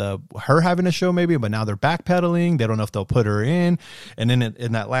follow with her having a show maybe, but now they're backpedaling. They don't know if they'll put her in. And then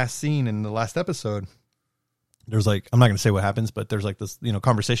in that last scene in the last episode, there's like, I'm not going to say what happens, but there's like this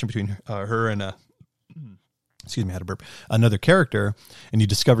conversation between her and excuse me, I had a burp, another character, and you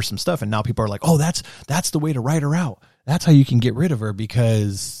discover some stuff, and now people are like, oh, that's the way to write her out. That's how you can get rid of her,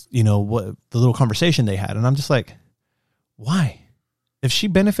 because what the little conversation they had. And I'm just like, why? If she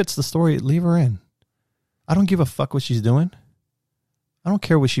benefits the story, leave her in. I don't give a fuck what she's doing. I don't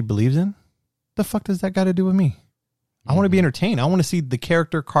care what she believes in. The fuck does that got to do with me? I want to be entertained. I want to see the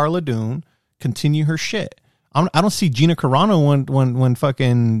character Carla Dune continue her shit. I don't see Gina Carano when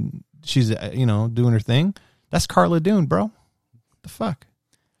fucking she's doing her thing. That's Carla Dune, bro. The fuck.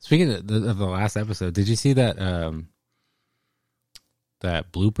 Speaking of the last episode, did you see that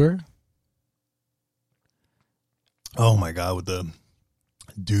that blooper? Oh my god, with the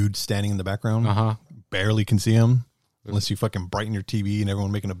dude standing in the background, barely can see him unless you fucking brighten your TV and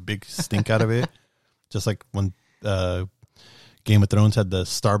everyone making a big stink out of it. Just like when Game of Thrones had the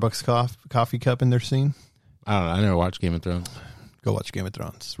Starbucks coffee cup in their scene. I don't know. I never watched Game of Thrones. Go watch Game of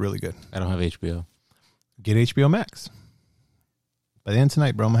Thrones. It's really good. I don't have HBO. Get HBO Max. By the end of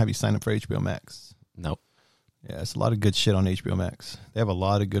tonight, bro, I'm going to have you sign up for HBO Max. Nope. Yeah, it's a lot of good shit on HBO Max. They have a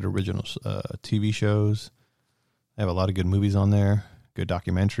lot of good original TV shows. They have a lot of good movies on there. Good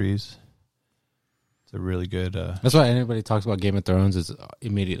documentaries. It's a really good... That's why anybody talks about Game of Thrones is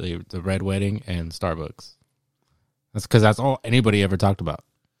immediately the Red Wedding and Starbucks. That's because that's all anybody ever talked about.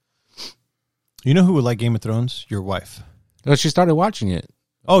 You know who would like Game of Thrones? Your wife. Well, she started watching it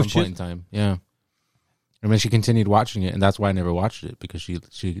at some point in time. Yeah. And then she continued watching it, and that's why I never watched it, because she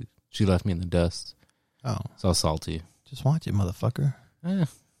left me in the dust. Oh. So salty. Just watch it, motherfucker.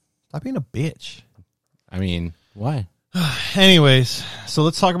 Stop being a bitch. I mean, why? Anyways, so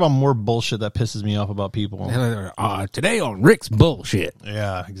let's talk about more bullshit that pisses me off about people. Today on Rick's Bullshit.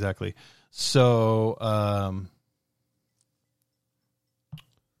 Yeah, exactly. So,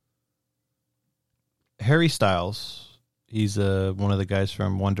 Harry Styles, he's one of the guys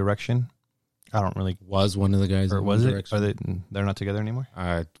from One Direction. I don't really... Was one of the guys or in was One it? Direction. They're not together anymore?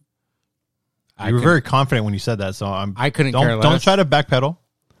 You were very confident when you said that, so I couldn't care less. Don't try to backpedal.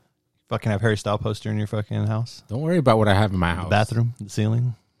 Fucking have Harry Styles poster in your fucking house. Don't worry about what I have in my house. The bathroom, the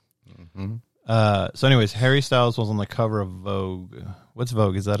ceiling. Mm-hmm. So anyways, Harry Styles was on the cover of Vogue. What's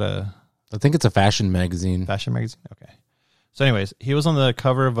Vogue? Is that I think it's a fashion magazine. Fashion magazine? Okay. So anyways, he was on the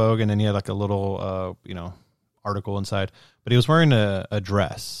cover of Vogue, and then he had like a little, article inside. But he was wearing a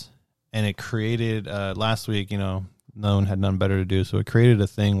dress, and it created, last week, no one had nothing better to do, so it created a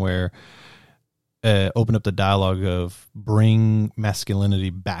thing where open up the dialogue of bring masculinity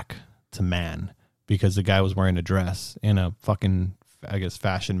back to man, because the guy was wearing a dress in a fucking, I guess,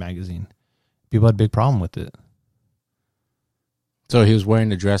 fashion magazine. People had a big problem with it. So he was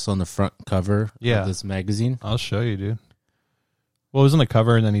wearing a dress on the front cover Yeah. of this magazine. I'll show you, dude. Well, it was on the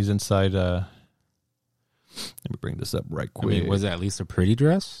cover, and then he's inside. Let me bring this up right I quick. mean, was it at least a pretty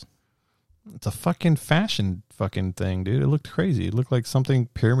dress? It's a fucking fashion fucking thing, dude. It looked crazy. It looked like something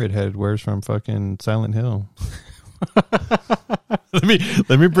Pyramid Head wears from fucking Silent Hill.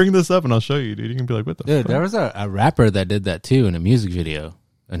 let me bring this up and I'll show you, dude. You can be like, what the Dude, fuck? there was a rapper that did that too in a music video,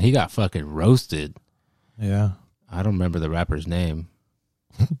 and he got fucking roasted. Yeah. I don't remember the rapper's name.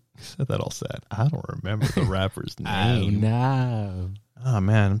 You said that all sad. I don't remember the rapper's Oh, name. no. Oh,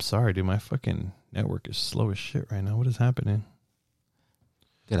 man. I'm sorry, dude. My fucking network is slow as shit right now. What is happening?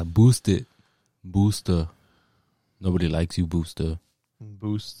 Gotta boost it. Booster. Nobody likes you, Booster.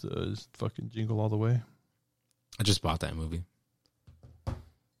 Boost is fucking jingle all the way. I just bought that movie.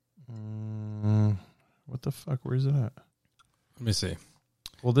 What the fuck? Where is it at? Let me see.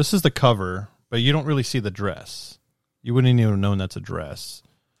 Well, this is the cover, but you don't really see the dress. You wouldn't even have known that's a dress.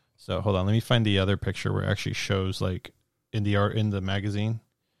 So hold on, let me find the other picture where it actually shows, like, in the art in the magazine.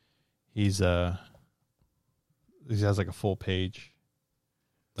 He has like a full page,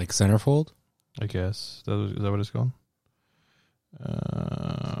 Like centerfold? I guess. Is that what it's called?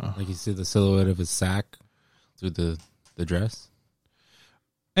 Like you see the silhouette of his sack through the dress?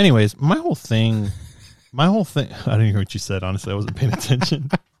 Anyways, my whole thing. I didn't hear what you said. Honestly, I wasn't paying attention.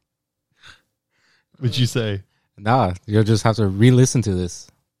 What'd you say? Nah, you'll just have to re-listen to this.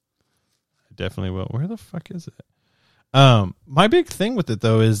 I definitely will. Where the fuck is it? My big thing with it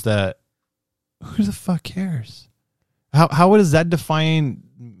though is that who the fuck cares? How does that define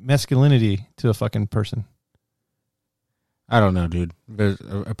masculinity to a fucking person? I don't know, dude. There's,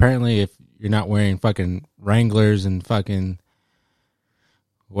 apparently, if you're not wearing fucking Wranglers and fucking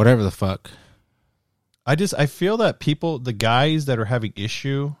whatever the fuck, I feel that the guys that are having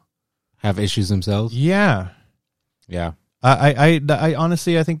issue, have issues themselves. yeah. Yeah. I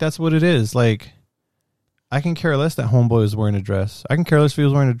honestly, I think that's what it is. Like, I can care less that homeboy was wearing a dress. I can care less if he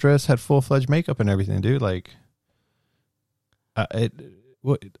was wearing a dress, had full-fledged makeup and everything, dude. Like,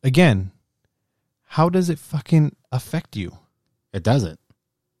 again, how does it fucking affect you? It doesn't.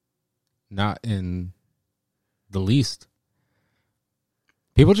 Not in the least.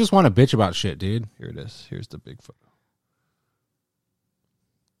 People just want to bitch about shit, dude. Here it is. Here's the big photo.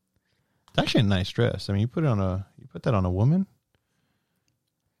 It's actually a nice dress. I mean, you put that on a woman.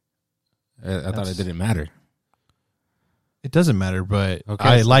 I thought it didn't matter. It doesn't matter, but Okay,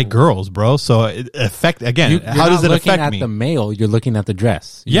 I so- like girls, bro. So it affect again. You're how does not it looking affect at me? the male? You're looking at the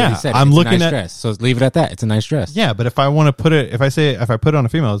dress. You Yeah, already said I'm it's looking a nice at- dress. So leave it at that. It's a nice dress. Yeah, but if I want to put it, if I put it on a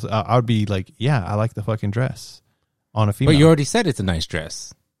female, I would be like, yeah, I like the fucking dress on a female. But you already said it's a nice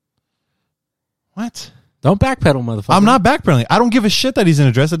dress. What? Don't backpedal, motherfucker. I'm not backpedaling. I don't give a shit that he's in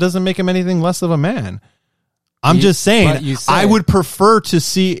a dress. It doesn't make him anything less of a man. I'm You- just saying, but you said- I would prefer to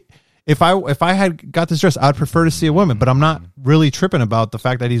see if I had got this dress, I'd prefer to see a woman. But I'm not really tripping about the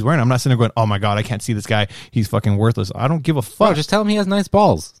fact that he's wearing it. I'm not sitting there going, oh my god, I can't see this guy. He's fucking worthless. I don't give a fuck. Bro, just tell him he has nice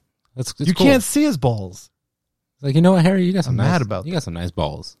balls. It's you cool. can't see his balls. Like, you know what, Harry? You got some I'm nice, mad about You got some nice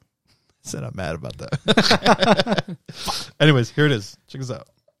balls. I said I'm mad about that. Anyways, here it is. Check this out.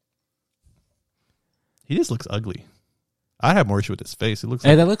 He just looks ugly. I'd have more issue with his face. It looks Hey,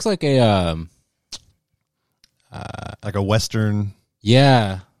 like, that looks like a like a Western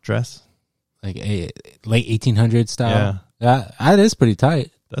yeah, dress. like a late 1800s style. Yeah. That is pretty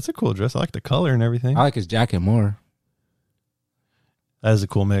tight. That's a cool dress. I like the color and everything. I like his jacket more. That is a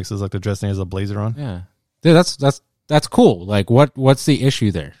cool mix. It's like the dress thing has a blazer on. Yeah, dude, that's cool. Like, what's the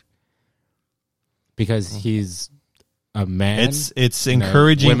issue there? Because he's a man. It's in a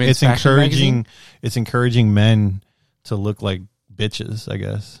encouraging. women's It's fashion magazine? encouraging. It's encouraging men to look like bitches, I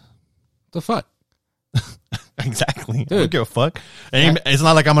guess. the fuck. Exactly. I Dude. don't give a fuck. It's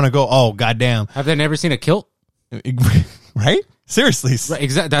not like I'm gonna go, oh goddamn, Have they never seen a kilt? right? Seriously. Right,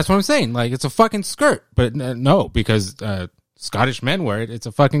 exactly. That's what I'm saying. Like, it's a fucking skirt, but no, because Scottish men wear it. It's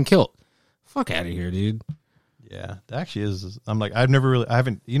a fucking kilt. Fuck out of here, dude. Yeah, that actually is. I'm like, I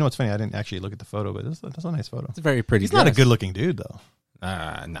haven't. You know what's funny? I didn't actually look at the photo, but that's a nice photo. It's a very pretty. He's not a dress. good looking dude though.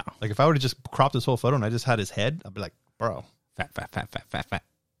 No. Like if I would have just cropped this whole photo and I just had his head, I'd be like, bro, Fat.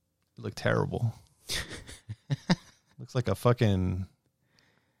 you look terrible. Looks like a fucking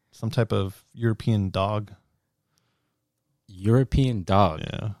some type of European dog. European dog.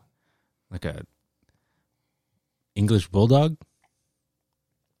 Yeah. Like a English bulldog.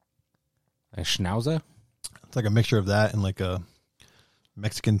 A schnauzer. It's like a mixture of that and like a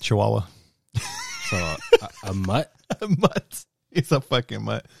Mexican Chihuahua. So a mutt. Mutt. He's a fucking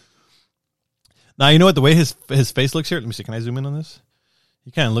mutt. Now, you know what? The way his face looks here. Let me see. Can I zoom in on this?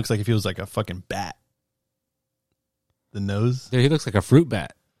 He kind of looks like if he was like a fucking bat. The nose. Dude, he looks like a fruit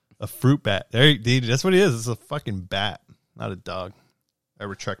bat. A fruit bat. There, dude, that's what he is. It's a fucking bat, not a dog. I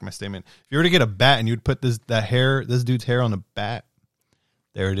retract my statement. If you were to get a bat and you'd put this dude's hair on a bat,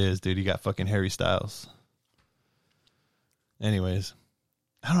 there it is, dude. You got fucking Harry Styles. Anyways,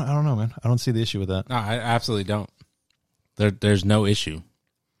 I don't know, man. I don't see the issue with that. No, I absolutely don't. There's no issue.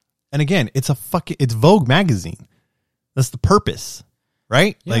 And again, it's Vogue magazine. That's the purpose,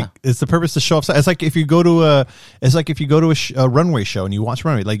 right? Yeah. Like it's the purpose to show off. It's like if you go to a runway show and you watch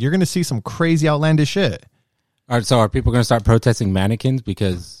runway, like you're gonna see some crazy outlandish shit. All right, so are people going to start protesting mannequins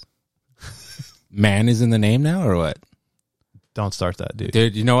because man is in the name now, or what? Don't start that, dude.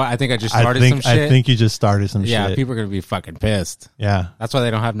 Dude, you know what? I think I just started some shit. I think you just started some shit. Yeah, people are going to be fucking pissed. Yeah. That's why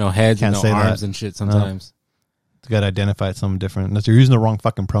they don't have no heads Can't and say no that. arms and shit sometimes. You got to identify it something different. Unless you're using the wrong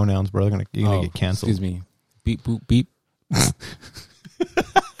fucking pronouns, bro. You're gonna get canceled. Excuse me. Beep, boop, beep.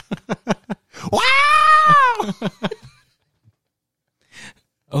 Wow!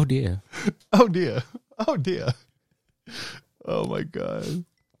 Oh, dear. Oh, dear. Oh, dear. Oh, my God.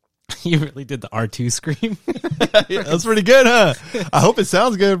 You really did the R2 scream? Yeah, that's pretty good, huh? I hope it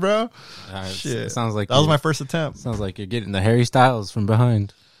sounds good, bro. Shit. It sounds like That was my first attempt. Sounds like you're getting the Harry Styles from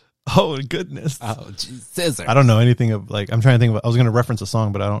behind. Oh, goodness. Oh, Jesus. I don't know anything of, like, I'm trying to think of, I was going to reference a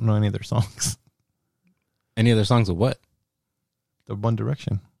song, but I don't know any of their songs. Any other songs of what? The One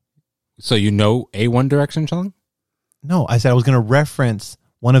Direction. So you know a One Direction song? No, I said I was going to reference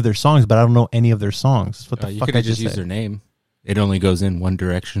one of their songs, but I don't know any of their songs. What the You fuck could I have just used said? their name. It only goes in one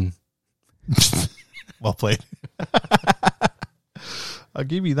direction. Well played. I'll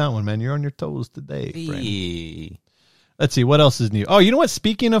give you that one, man. You're on your toes today, friend. Hey. Let's see what else is new. Oh, you know what?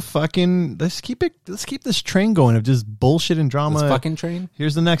 Speaking of fucking, let's keep this train going of just bullshit and drama. This fucking train?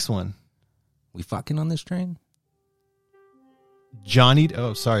 Here's the next one. We fucking on this train? Johnny.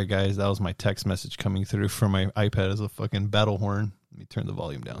 Oh, sorry guys, that was my text message coming through from my iPad as a fucking battle horn. Let me turn the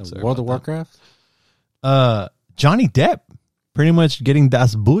volume down. Sorry World of about Warcraft? that. Johnny Depp, pretty much getting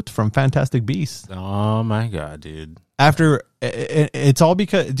Das Boot from Fantastic Beasts. Oh my God, dude. After it's all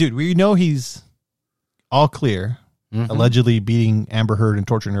because, dude, we know he's all clear. Allegedly beating Amber Heard and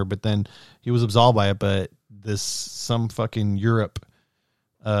torturing her, but then he was absolved by it. But some fucking Europe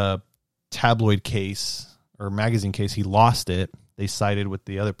tabloid case or magazine case, he lost it. They sided with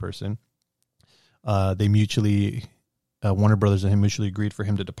the other person. They mutually, Warner Brothers and him mutually agreed for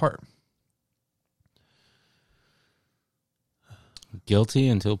him to depart. Guilty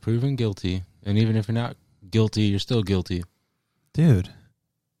until proven guilty. And even if you're not guilty, you're still guilty. Dude,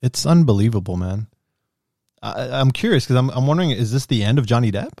 it's unbelievable, man. I'm curious because I'm wondering, is this the end of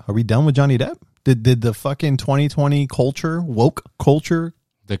Johnny Depp? Are we done with Johnny Depp? Did the fucking 2020 culture, woke culture,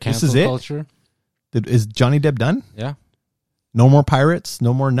 The cancel is it? culture? is Johnny Depp done? Yeah. No more pirates?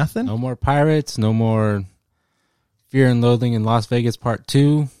 No more nothing? No more pirates. No more Fear and Loathing in Las Vegas Part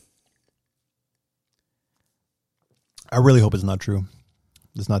 2. I really hope it's not true.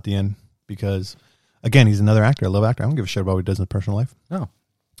 It's not the end because, again, he's another actor. I love actor. I don't give a shit about what he does in his personal life. No.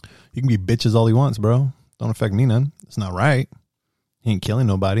 He can be bitches all he wants, bro. Don't affect me none. It's not right. He ain't killing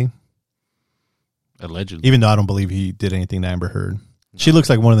nobody. Allegedly. Even though I don't believe he did anything to Amber Heard. She looks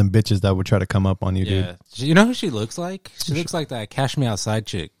like one of them bitches that would try to come up on you, dude. Yeah. You know who she looks like? She looks like that Cash Me Outside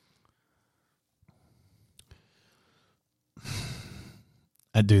chick.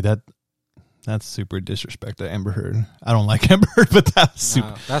 Dude, that's super disrespect to Amber Heard. I don't like Amber Heard, but that's super.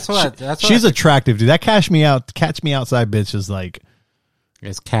 No, that's what She's attractive, dude. That catch me outside bitch is like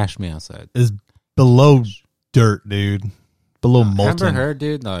It's Cash Me Outside. is below dirt, dude. Below molten. Amber Heard,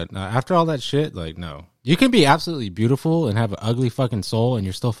 dude. No. After all that shit, like, no. You can be absolutely beautiful and have an ugly fucking soul, and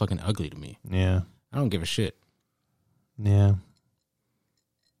you're still fucking ugly to me. Yeah. I don't give a shit. Yeah.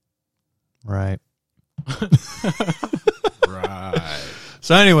 Right. Right.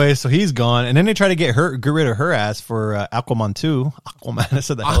 So anyway, so he's gone, and then they try to get rid of her ass for Aquaman 2. Aquaman, I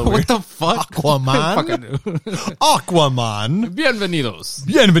said that hell What weird. the fuck? Aquaman. Aquaman. Bienvenidos.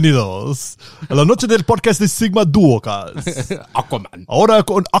 Bienvenidos a la noche del podcast de Sigma Duocast. Aquaman. Ahora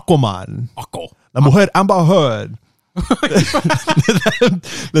con Aquaman. Aqua. La mujer Amber Heard.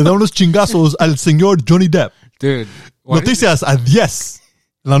 Le da unos chingazos al señor Johnny Depp. Dude. Noticias a 10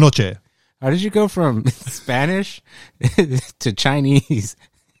 la noche. How did you go from Spanish to Chinese?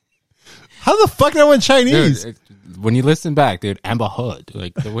 How the fuck did I went Chinese? Dude, when you listen back, dude, Amber Heard,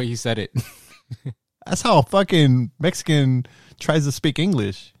 like the way you said it. That's how a fucking Mexican tries to speak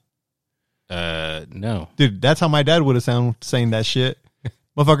English. No. Dude, that's how my dad would have sounded saying that shit.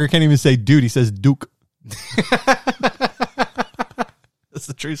 Motherfucker can't even say dude. He says Duke. That's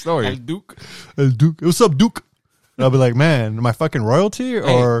the true story. El Duke. El Duke. What's up, Duke? And I'll be like, man, am I fucking royalty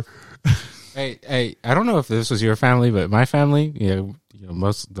or? Hey, I don't know if this was your family, but my family, a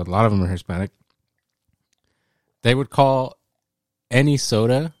lot of them are Hispanic. They would call any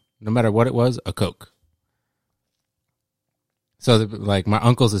soda, no matter what it was, a Coke. So, like, my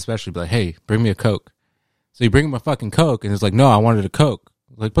uncles especially be like, hey, bring me a Coke. So you bring him a fucking Coke, and it's like, no, I wanted a Coke.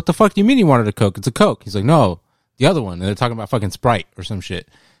 Like, what the fuck do you mean you wanted a Coke? It's a Coke. He's like, no, the other one. And they're talking about fucking Sprite or some shit.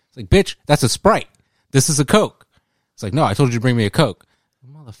 It's like, bitch, that's a Sprite. This is a Coke. It's like, no, I told you to bring me a Coke.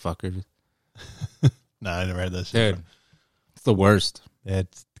 Motherfucker. Nah, I never had that shit. Dude, it's the worst. Yeah,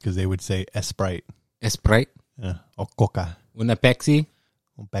 it's because they would say Sprite. Sprite? Yeah. Or Coca. Una Pepsi?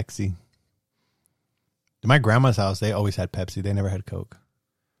 Or Pepsi. In my grandma's house, they always had Pepsi. They never had Coke.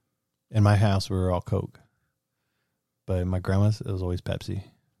 In my house, we were all Coke. But in my grandma's, it was always Pepsi.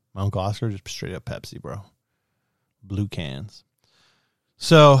 My Uncle Oscar, just straight up Pepsi, bro. Blue cans.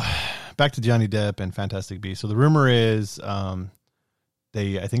 So, back to Johnny Depp and Fantastic Beasts. So, the rumor is I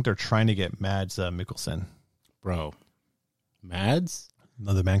think they're trying to get Mads Mikkelsen. Bro. Mads?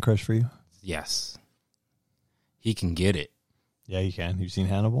 Another man crush for you? Yes. He can get it. Yeah, you can. You've seen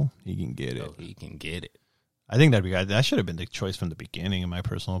Hannibal? He can get it. Oh, he can get it. I think that should have been the choice from the beginning, in my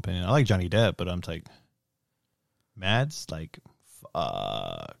personal opinion. I like Johnny Depp, but I'm like, Mads, like,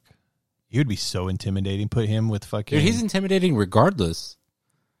 fuck. He would be so intimidating. Put him with fucking... Dude, he's intimidating regardless.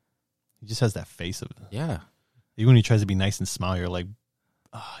 He just has that face of it. Yeah. Even when he tries to be nice and smile, you're like,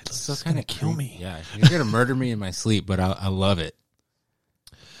 oh, he's So just going to kill me. Yeah, he's going to murder me in my sleep, but I love it.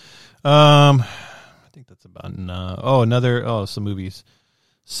 I think that's about... some movies.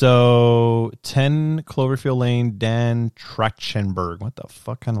 So, 10 Cloverfield Lane, Dan Trachtenberg. What the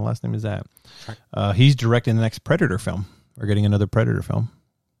fuck kind of last name is that? He's directing the next Predator film. We're getting another Predator film.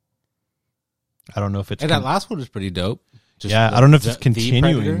 I don't know if it's... Hey, that last one was pretty dope. I don't know if it's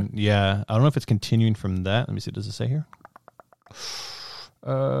continuing. Yeah, I don't know if it's continuing from that. Let me see. Does it say here?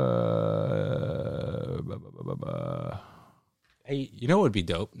 Hey, you know what would be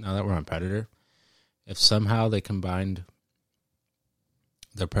dope, now that we're on Predator? If somehow they combined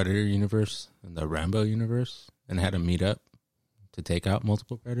the Predator universe and the Rambo universe and had a meetup to take out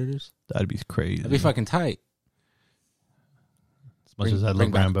multiple Predators. That'd be crazy. That'd be fucking tight. As much as I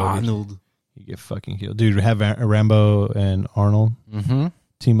love Rambo, Arnold. You get fucking killed. Dude, have Rambo and Arnold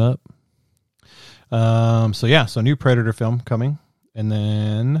team up. So new Predator film coming. And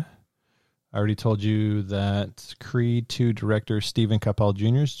then I already told you that Creed 2 director Stephen Capel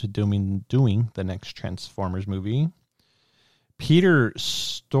Jr. is doing the next Transformers movie. Peter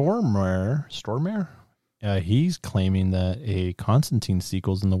Stormare, he's claiming that a Constantine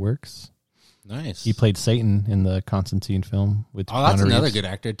sequel's in the works. Nice. He played Satan in the Constantine film with that's another good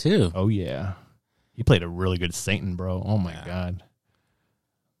actor too. Oh yeah. He played a really good Satan, bro. Oh my god.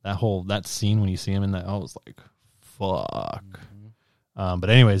 That scene when you see him in that, I was like, fuck. But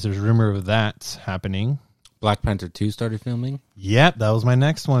anyways, there's a rumor of that happening. Black Panther 2 started filming? Yep, that was my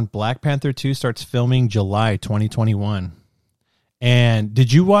next one. Black Panther 2 starts filming July 2021. And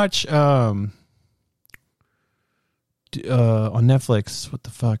did you watch on Netflix, what the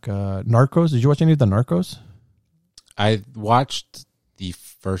fuck, Narcos? Did you watch any of the Narcos? I watched the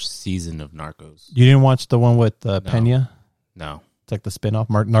first season of Narcos. You didn't watch the one with Pena? No. It's like the spinoff,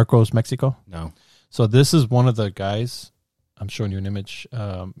 Narcos Mexico? No. So this is one of the guys, I'm showing you an image.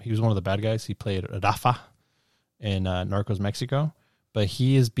 He was one of the bad guys. He played Rafa in Narcos Mexico, but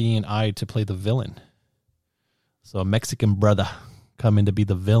he is being eyed to play the villain. So a Mexican brother coming to be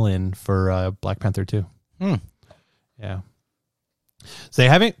the villain for Black Panther 2. Yeah. So they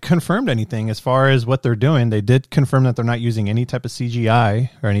haven't confirmed anything as far as what they're doing. They did confirm that they're not using any type of CGI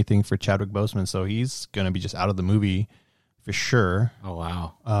or anything for Chadwick Boseman, so he's going to be just out of the movie for sure. Oh,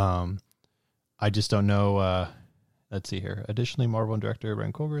 wow. I just don't know. Let's see here. Additionally, Marvel director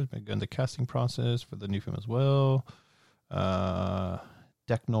Brian Cover has begun the casting process for the new film as well. Tecno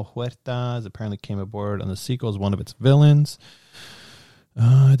Huertas apparently came aboard on the sequel as one of its villains.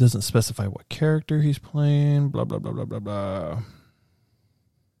 It doesn't specify what character he's playing. Blah, blah, blah, blah, blah, blah.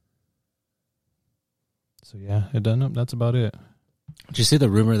 So, yeah, that's about it. Did you see the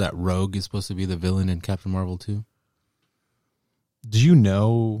rumor that Rogue is supposed to be the villain in Captain Marvel 2? Do you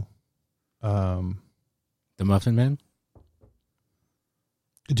know... The Muffin Man?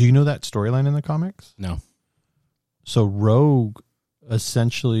 Do you know that storyline in the comics? No. So Rogue,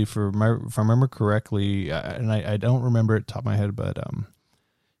 essentially, if I remember correctly, and I don't remember it top of my head, but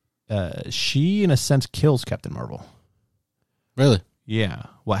she, in a sense, kills Captain Marvel. Really? Yeah.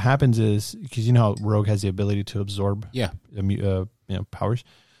 What happens is, because you know how Rogue has the ability to absorb powers.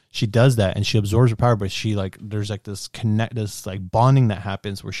 She does that and she absorbs her power, but she like there's like this bonding that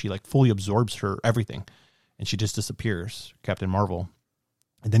happens where she like fully absorbs her everything, and she just disappears, Captain Marvel.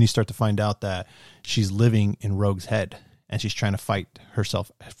 And then you start to find out that she's living in Rogue's head, and she's trying to fight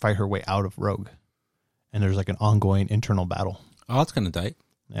her way out of Rogue. And there's like an ongoing internal battle. Oh, that's kind of tight.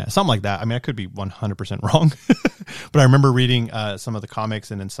 Yeah, something like that. I mean, I could be 100% wrong, but I remember reading some of the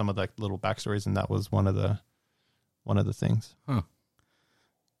comics and then some of the little backstories, and that was one of the things. Huh.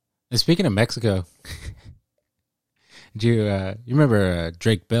 And speaking of Mexico, do you remember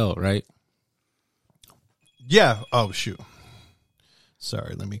Drake Bell, right? Yeah. Oh shoot.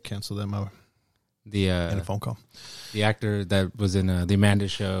 Sorry, let me cancel that. In a phone call. The actor that was in the Amanda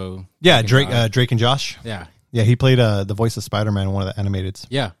Show. Yeah, Drake and Josh. Yeah. Yeah, he played the voice of Spider-Man in one of the animateds.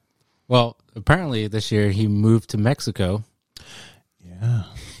 Yeah. Well, apparently this year he moved to Mexico. Yeah.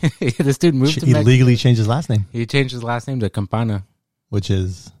 This dude moved to Mexico. He legally changed his last name. He changed his last name to Campana, which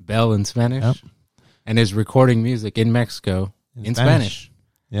is Bell in Spanish. Yep. And is recording music in Mexico in Spanish.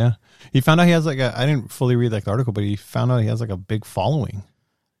 Yeah. He found out he has I didn't fully read the article, but he found out he has like a big following.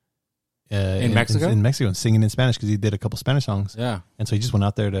 In Mexico? In Mexico, and singing in Spanish because he did a couple Spanish songs. Yeah. And so he just went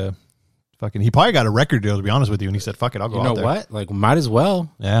out there to he probably got a record deal, to be honest with you, and he said, fuck it, I'll go out there. You know what? Like, might as well.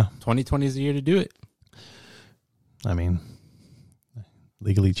 Yeah. 2020 is the year to do it. I mean,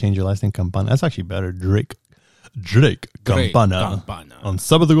 legally change your last name, Campana. That's actually better. Drake Campana. On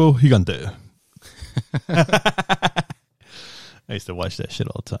Sábado Gigante. I used to watch that shit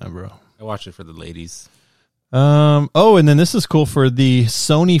all the time, bro. I watch it for the ladies. And then this is cool for the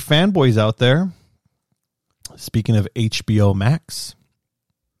Sony fanboys out there. Speaking of HBO Max,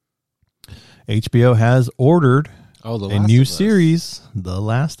 HBO has ordered a new series, The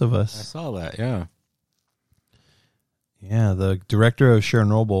Last of Us. I saw that, yeah. Yeah, the director of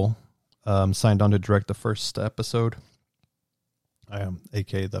Chernobyl signed on to direct the first episode,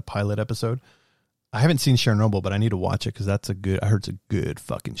 aka the pilot episode. I haven't seen Chernobyl, but I need to watch it because I heard it's a good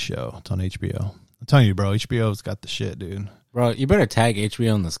fucking show. It's on HBO. I'm telling you, bro, HBO's got the shit, dude. Bro, you better tag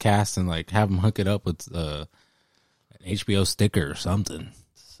HBO in this cast and like have them hook it up with an HBO sticker or something.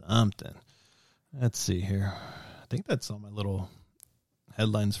 Let's see here. I think that's all my little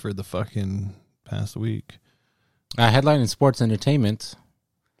headlines for the fucking past week. Headline in sports entertainment.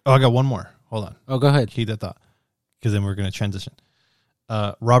 Oh, I got one more. Hold on. Oh, go ahead. Keep that thought, because then we're going to transition.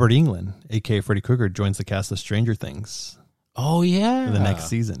 Robert Englund, a.k.a. Freddy Krueger, joins the cast of Stranger Things. Oh, yeah. For the next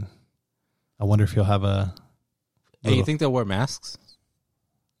season. I wonder if he'll have a... Hey, you think they'll wear masks?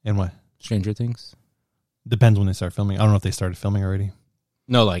 In what? Stranger Things? Depends when they start filming. I don't know if they started filming already.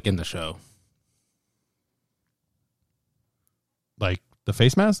 No, like in the show. Like the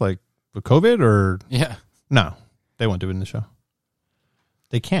face mask? Like with COVID or... Yeah. No, they won't do it in the show.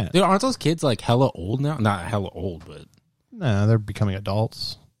 They can't. Dude, aren't those kids like hella old now? Not hella old, but... No, they're becoming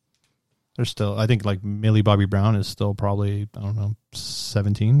adults. They're still... I think like Millie Bobby Brown is still probably, I don't know,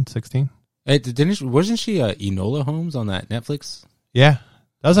 17, 16. Wasn't she Enola Holmes on that Netflix? Yeah.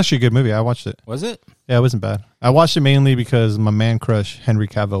 That was actually a good movie. I watched it. Was it? Yeah, it wasn't bad. I watched it mainly because my man crush, Henry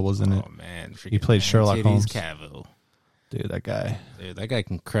Cavill, was in it. Oh, man. He played Sherlock Holmes. Cavill. Dude, that guy. Dude, that guy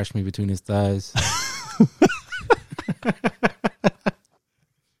can crush me between his thighs.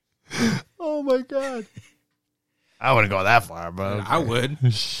 Oh, my God. I wouldn't go that far, bro. Okay. I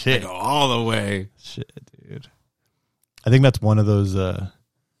would. Shit. I'd go all the way. Shit, dude. I think that's one of those...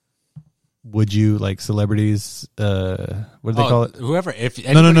 would you like celebrities? What do they call it? Whoever. If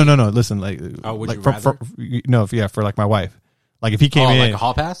no. Listen, like, would like you rather? For like my wife. Like if he came in, like a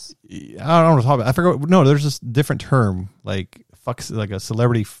hall pass. I don't know what hall pass. I forgot. No, there's this different term. Like fuck, like a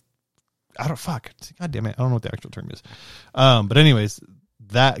celebrity. I don't fuck. God damn it, I don't know what the actual term is. But anyways,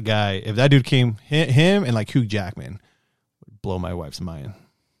 that guy. If that dude came, him and like Hugh Jackman would blow my wife's mind.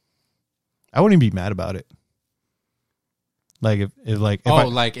 I wouldn't even be mad about it. Like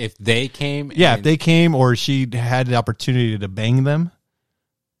if they came, if they came, or she had the opportunity to bang them,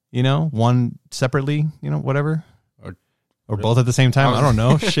 you know, one separately, you know, whatever, or both at the same time. I don't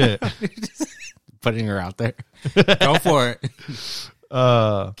know. Shit, putting her out there. Go for it.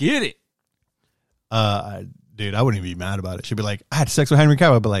 Get it. Dude, I wouldn't even be mad about it. She'd be like, I had sex with Henry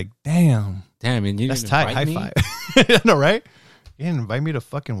Cavill. I'd be like, damn, and you that's tight. High five. I know, right? You didn't invite me to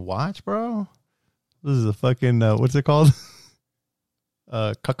fucking watch, bro. This is a fucking what's it called?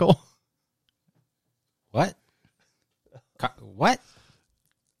 Cuckold. What? What?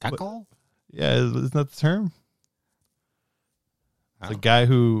 Cuckold? Yeah, isn't that the term? It's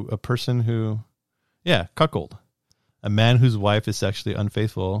a person who, cuckold. A man whose wife is sexually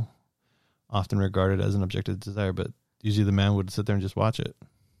unfaithful, often regarded as an objective desire, but Usually the man would sit there and just watch it.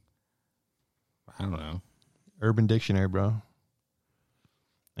 I don't know. Urban Dictionary, bro.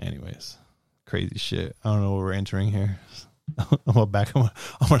 Anyways, crazy shit. I don't know what we're entering here. I'm gonna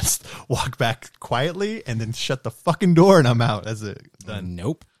walk back quietly and then shut the fucking door and I'm out. That's it. Done.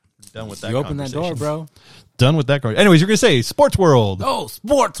 Nope. Done with that. You open that door, bro. Done with that. Anyways, you're gonna say Sports World. Oh,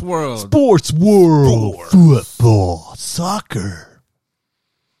 Sports World. Sports World. Football, soccer.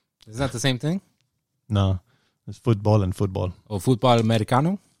 Is that the same thing? No, it's football and football. Oh, football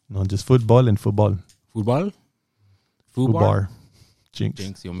americano? No, just football and football. Football? Football. Jinx.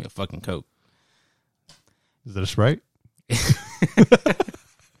 Jinx, you owe me a fucking Coke. Is that a Sprite?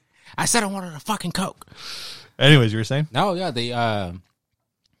 I said I wanted a fucking Coke. Anyways, you were saying? No, yeah,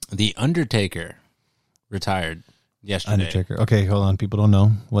 the Undertaker retired yesterday. Undertaker. Okay, hold on. People don't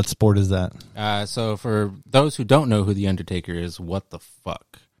know. What sport is that? So for those who don't know who the Undertaker is, what the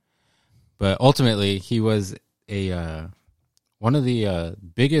fuck? But ultimately, he was a one of the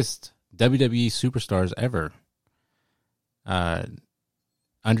biggest WWE superstars ever.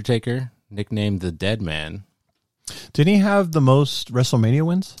 Undertaker, nicknamed the Dead Man. Didn't he have the most WrestleMania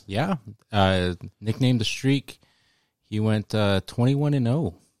wins? Yeah. Nicknamed the streak. He went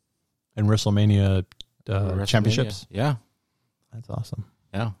 21-0 in WrestleMania championships? Yeah. That's awesome.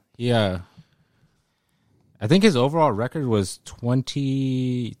 Yeah. He I think his overall record was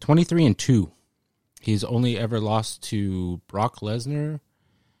 23-2. He's only ever lost to Brock Lesnar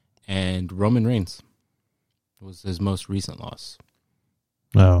and Roman Reigns. It was his most recent loss.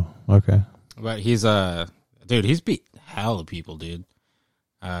 Oh, okay. But he's dude, he's beat hell of people, dude.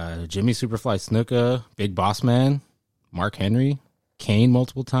 Jimmy Superfly Snuka, Big Boss Man, Mark Henry, Kane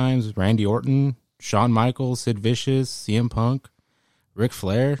multiple times, Randy Orton, Shawn Michaels, Sid Vicious, CM Punk, Ric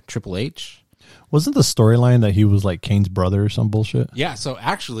Flair, Triple H. Wasn't the storyline that he was like Kane's brother or some bullshit? Yeah, so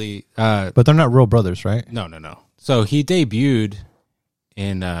actually... but they're not real brothers, right? No. So he debuted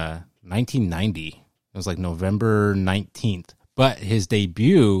in 1990. It was like November 19th. But his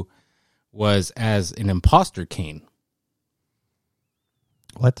debut was as an imposter Kane.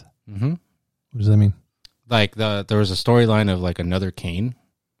 What? Mm-hmm. What does that mean? Like there was a storyline of like another Kane.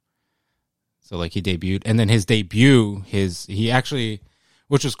 So like he debuted, and then his debut, he actually,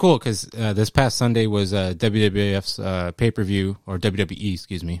 which was cool because this past Sunday was WWF's pay-per-view, or WWE,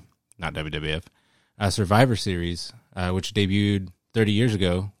 excuse me, not WWF, Survivor Series, which debuted 30 years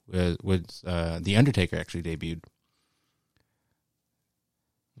ago. The Undertaker actually debuted.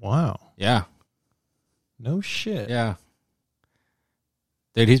 Wow. Yeah. No shit. Yeah.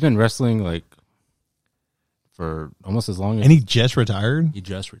 Dude, he's been wrestling like for almost as long as... And he just retired? He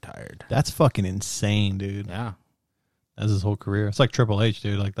just retired. That's fucking insane, dude. Yeah. That's his whole career. It's like Triple H,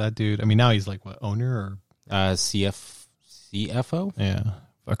 dude. Like that dude. I mean, now he's like, what, owner or... CFO? Yeah.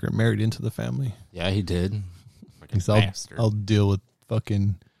 Fucker married into the family. Yeah, he did. I'll deal with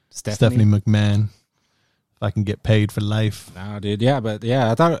fucking Stephanie McMahon if I can get paid for life. No, dude. Yeah, but yeah,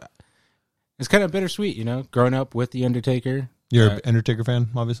 I thought it's kind of bittersweet, you know, growing up with the Undertaker. You're an Undertaker fan,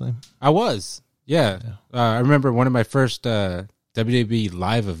 obviously? I was. Yeah. I remember one of my first WWE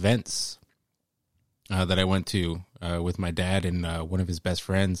live events that I went to with my dad and one of his best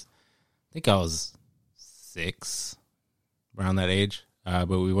friends. I think I was 6, around that age. But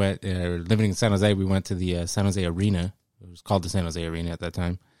we went, living in San Jose, we went to the San Jose Arena. It was called the San Jose Arena at that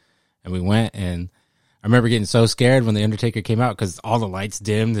time. And we went, and I remember getting so scared when the Undertaker came out because all the lights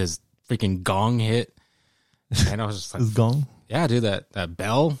dimmed, his freaking gong hit. And I was just like... His gong? Yeah, dude, that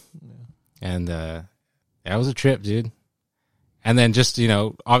bell. Yeah. And that was a trip, dude. And then just, you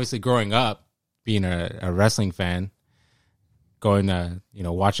know, obviously growing up, being a wrestling fan, going, you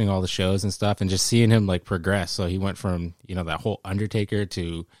know, watching all the shows and stuff and just seeing him like progress. So he went from, you know, that whole Undertaker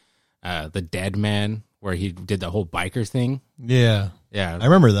to the Dead Man, where he did the whole biker thing. Yeah. Yeah. I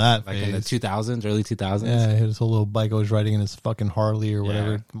remember that. Like in the 2000s, early 2000s. Yeah, he had his whole little bike always riding in his fucking Harley or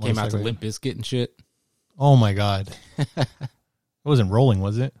whatever. Yeah. Came out to Limp Bizkit and shit. Oh my God. It wasn't rolling,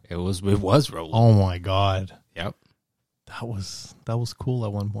 was it? It was rolling. Oh my God. Yep. That was cool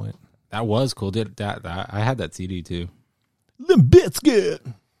at one point. That was cool. That I had that CD too. Limp Bizkit.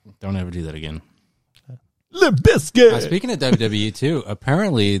 Don't ever do that again. Limp Bizkit. Speaking of WWE too,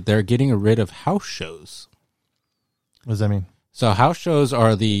 apparently they're getting rid of house shows. What does that mean? So house shows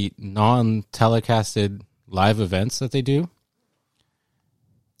are the non-telecasted live events that they do.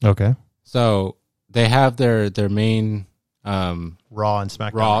 Okay. So they have their main Raw and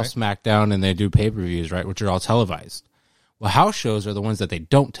SmackDown. Raw, right? SmackDown, and they do pay-per-views, right, which are all televised. Well, house shows are the ones that they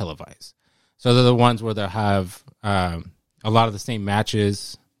don't televise. So they're the ones where they'll have a lot of the same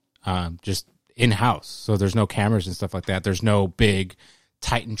matches just in-house. So there's no cameras and stuff like that. There's no big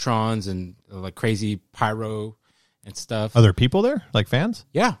Titantrons and like crazy pyro and stuff. Are there people there, like fans?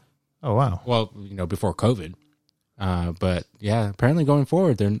 Yeah. Oh wow. Well, before COVID. But yeah, apparently going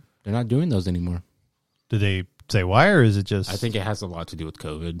forward, they're not doing those anymore. Did they say why, or is it just? I think it has a lot to do with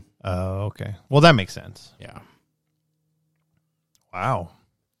COVID. Oh, okay. Well, that makes sense. Yeah. Wow.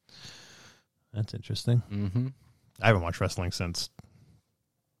 That's interesting. Mm-hmm. I haven't watched wrestling since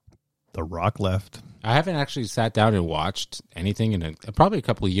The Rock left. I haven't actually sat down and watched anything in probably a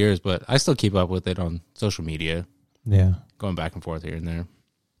couple of years, but I still keep up with it on social media, Yeah. going back and forth here and there.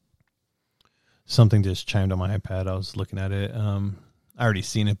 Something just chimed on my iPad. I was looking at it. I already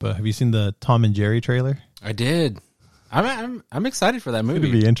seen it, but have you seen the Tom and Jerry trailer? I did. I'm excited for that It's movie.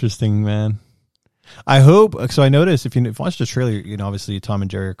 going to be interesting, man. I hope. So I noticed if you watch the trailer, obviously Tom and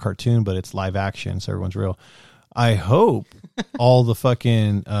Jerry are cartoon, but it's live action, so everyone's real. I hope all the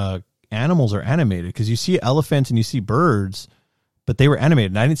fucking animals are animated, because you see elephants and you see birds, but they were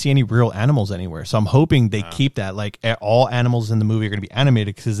animated, and I didn't see any real animals anywhere. So I'm hoping they keep that. Like all animals in the movie are going to be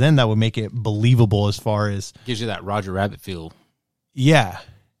animated, because then that would make it believable as far as Gives you that Roger Rabbit feel. yeah.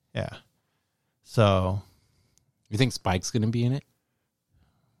 So You think Spike's going to be in it?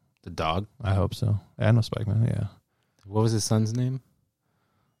 The dog? I hope so. I know Spike, man. Yeah. What was his son's name?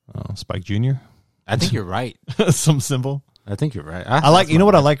 Spike Jr. I think you're right. Some symbol. I think you're right. I like,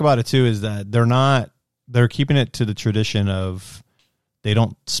 what I like about it too is that they're keeping it to the tradition of they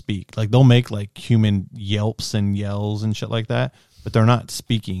don't speak. Like they'll make like human yelps and yells and shit like that, but they're not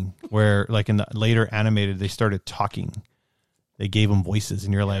speaking. Where like in the later animated, they started talking. They gave them voices,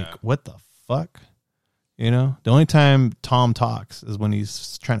 and you're like, what the fuck? The only time Tom talks is when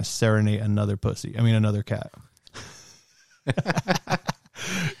he's trying to serenade another cat.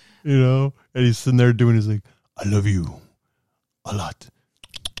 And he's sitting there doing his like, I love you a lot.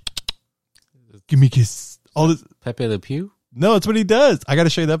 Give me a kiss. All this. Pepe Le Pew? No, it's what he does. I got to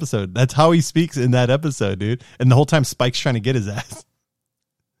show you the episode. That's how he speaks in that episode, dude. And the whole time Spike's trying to get his ass.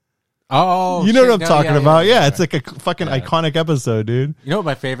 Oh, you know what I'm talking about? Yeah, it's right. like a fucking iconic episode, dude. You know what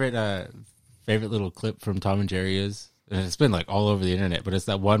my favorite little clip from Tom and Jerry is? And it's been like all over the internet, but it's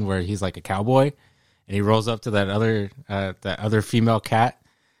that one where he's like a cowboy and he rolls up to that other female cat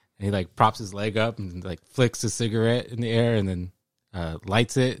and he like props his leg up and like flicks a cigarette in the air and then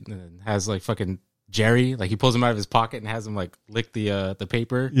lights it and then has like fucking Jerry, like he pulls him out of his pocket and has him like lick the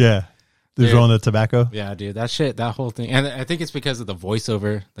paper. Yeah. They're Dude. rolling the tobacco. Yeah, dude, that whole thing. And I think it's because of the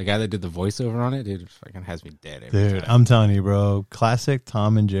voiceover. The guy that did the voiceover on it, dude, fucking has me dead every Dude, time. I'm telling you, bro. Classic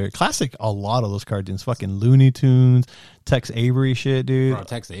Tom and Jerry. Classic a lot of those cartoons. Fucking Looney Tunes, Tex Avery shit, dude. Bro,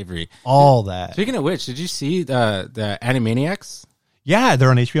 Tex Avery. All that. Speaking of which, did you see the Animaniacs? Yeah,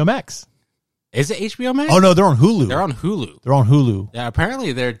 they're on HBO Max. Is it HBO Max? Oh, no, they're on Hulu. They're on Hulu. They're on Hulu. Yeah,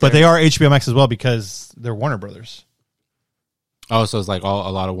 apparently they're But they are HBO Max as well because they're Warner Brothers. Oh, so it's like a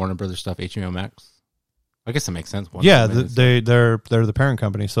lot of Warner Brothers stuff, HBO Max? I guess it makes sense. Yeah, they're the parent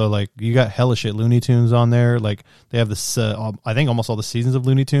company. So like you got hella shit Looney Tunes on there. Like they have this, I think almost all the seasons of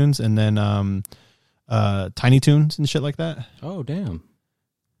Looney Tunes, and then Tiny Toons and shit like that. Oh, damn.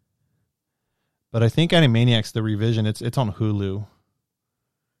 But I think Animaniacs, the revision, it's on Hulu.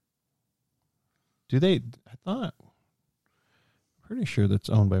 Do they? I thought. Pretty sure that's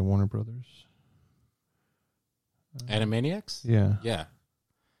owned by Warner Brothers. Animaniacs? Yeah. Yeah.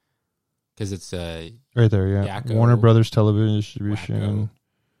 Because it's Right there, yeah. Yakko. Warner Brothers Television Distribution.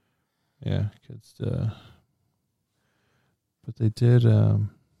 Wacko. Yeah, but they did. Where's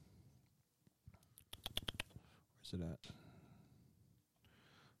it at?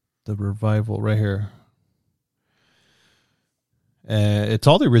 The revival right here. It's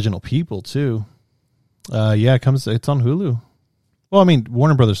all the original people too. Yeah, it's on Hulu. Well, I mean,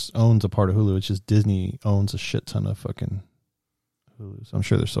 Warner Brothers owns a part of Hulu. It's just Disney owns a shit ton of fucking Hulu. So I'm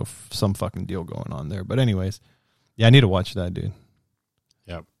sure there's some fucking deal going on there. But anyways, yeah, I need to watch that, dude.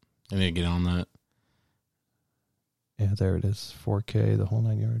 Yep. I need to get on that. Yeah, there it is. 4K, the whole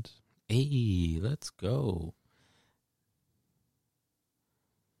 9 yards. Hey, let's go.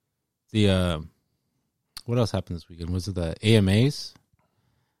 The what else happened this weekend? Was it the AMAs?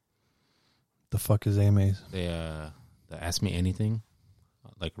 The fuck is AMAs? The Ask Me Anything,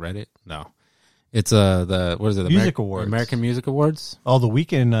 like Reddit? No, it's the what is it? The Music Awards. American Music Awards. Oh, the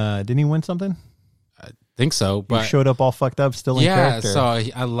weekend. Didn't he win something? I think so, He but showed up all fucked up, still in character. so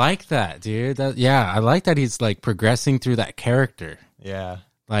I like that, dude. I like that he's like progressing through that character. Yeah.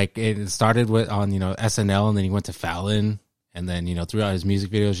 Like it started with on SNL, and then he went to Fallon, and then throughout his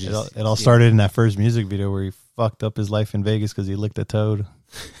music videos, It all started in that first music video where he fucked up his life in Vegas because he licked a toad.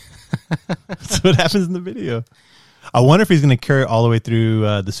 That's what happens in the video. I wonder if he's going to carry it all the way through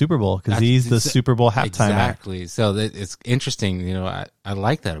the Super Bowl because he's the Super Bowl halftime act. Exactly. So it's interesting. I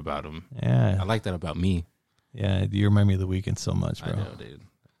like that about him. Yeah. I like that about me. Yeah, you remind me of The Weeknd so much, bro. I know, dude.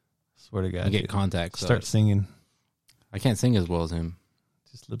 Swear to God. I get dude. contacts. Start singing. I can't sing as well as him.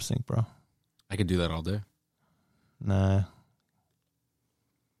 Just lip sync, bro. I could do that all day. Nah.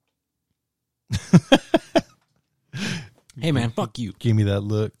 Hey, man, fuck you. Give me that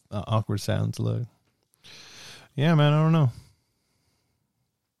look, awkward sounds look. Yeah, man, I don't know.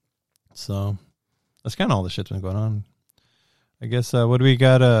 So that's kind of all the shit's been going on. I guess, what do we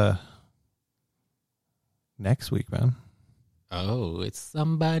got next week, man? Oh, it's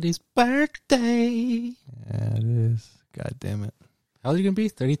somebody's birthday. Yeah, it is. God damn it. How old are you going to be?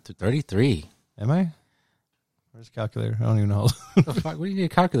 33. Am I? Where's the calculator? I don't even know. The fuck? What do you need a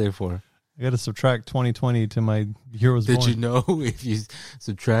calculator for? I got to subtract 2020 to my year was born. Did you know if you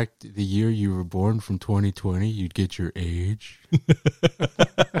subtract the year you were born from 2020, you'd get your age?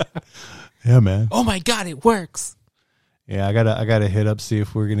 Yeah, man. Oh my God, it works. Yeah, I gotta hit up, see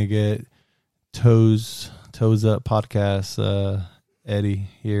if we're gonna get Toes Up podcast Eddie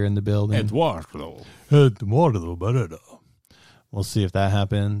here in the building. Eduardo. We'll see if that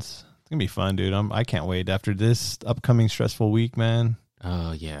happens. It's gonna be fun, dude. I can't wait after this upcoming stressful week, man.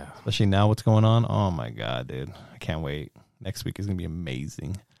 Oh yeah. Especially now, what's going on? Oh my God, dude. I can't wait. Next week is gonna be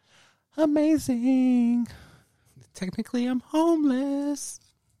amazing. Amazing. Technically, I'm homeless.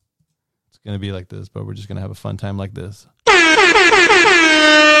 It's gonna be like this, but we're just gonna have a fun time like this.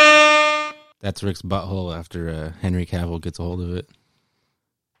 That's Rick's butthole after Henry Cavill gets a hold of it.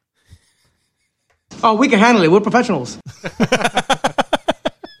 Oh, we can handle it. We're professionals.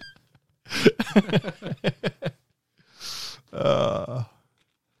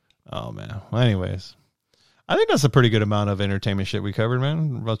 Oh man. Well, anyways, I think that's a pretty good amount of entertainment shit we covered,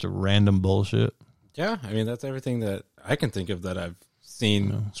 man. A bunch of random bullshit. Yeah, I mean that's everything that I can think of that I've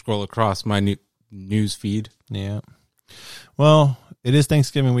seen scroll across my news feed. Yeah. Well, it is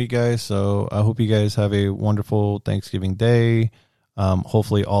Thanksgiving week, guys, so I hope you guys have a wonderful Thanksgiving day.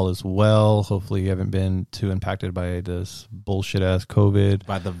 Hopefully all is well. Hopefully you haven't been too impacted by this bullshit ass COVID.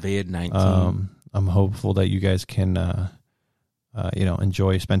 By the vid-19. I'm hopeful that you guys can,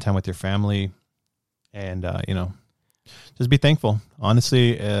 enjoy, spend time with your family, and just be thankful.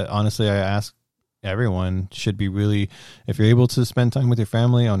 Honestly, I ask everyone should be really, if you're able to spend time with your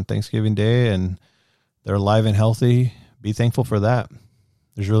family on Thanksgiving Day and they're alive and healthy, be thankful for that.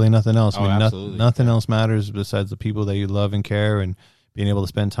 There's really nothing else. Oh, absolutely. Nothing else matters besides the people that you love and care and being able to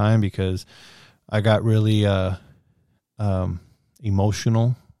spend time, because I got really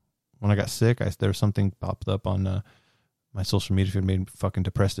emotional when I got sick. There was something popped up on my social media feed, made fucking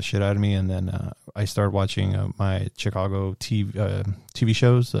depressed the shit out of me. And then I started watching my Chicago TV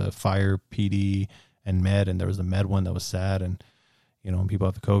shows, Fire, PD, and Med. And there was a Med one that was sad. And, when people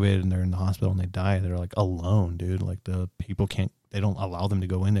have the COVID and they're in the hospital and they die, they're like alone, dude. Like the people they don't allow them to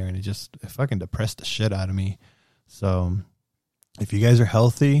go in there. And it fucking depressed the shit out of me. So if you guys are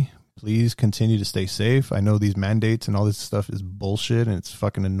healthy, please continue to stay safe. I know these mandates and all this stuff is bullshit and it's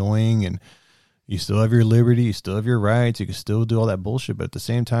fucking annoying, and you still have your liberty, you still have your rights, you can still do all that bullshit, but at the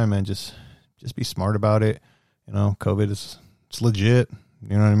same time, man, just be smart about it. COVID it's legit.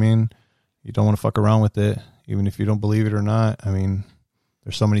 You know what I mean? You don't want to fuck around with it, even if you don't believe it or not. I mean,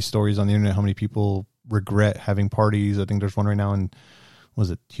 there's so many stories on the internet how many people regret having parties. I think there's one right now in,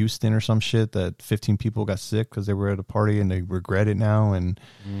 was it Houston or some shit, that 15 people got sick because they were at a party and they regret it now. And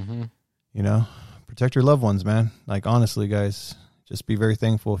protect your loved ones, man. Like, honestly, guys, just be very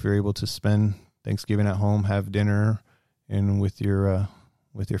thankful if you're able to spend Thanksgiving at home, have dinner, and with your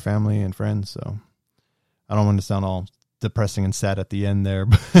family and friends. So I don't want to sound all depressing and sad at the end there,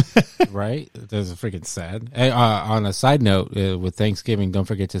 right? That's freaking sad. Hey, on a side note, with Thanksgiving, don't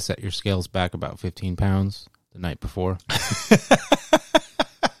forget to set your scales back about 15 pounds the night before.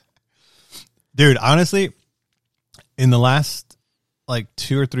 Dude, honestly, in the last like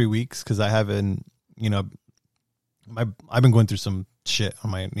 2 or 3 weeks, because I haven't, I've been going through some shit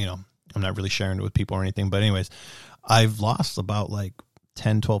on my, I'm not really sharing it with people or anything, but anyways, I've lost about like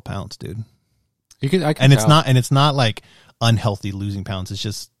 10, 12 pounds, dude. I can tell. It's not like unhealthy losing pounds. It's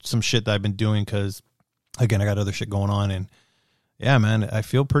just some shit that I've been doing because, again, I got other shit going on, and yeah, man, I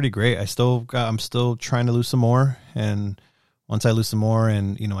feel pretty great. I'm still trying to lose some more, and once I lose some more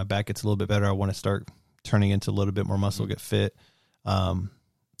and my back gets a little bit better, I want to start turning into a little bit more muscle, get fit. But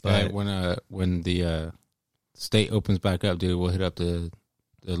when the state opens back up, dude, we'll hit up the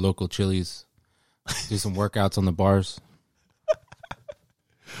local Chili's, do some workouts on the bars.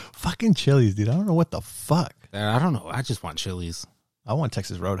 Fucking Chili's, dude. I don't know what the fuck. I don't know. I just want Chili's. I want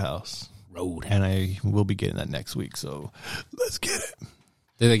Texas Roadhouse. And I will be getting that next week, so let's get it.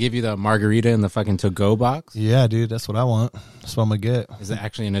 Did they give you the margarita in the fucking to-go box? Yeah, dude. That's what I want. That's what I'm going to get. Is it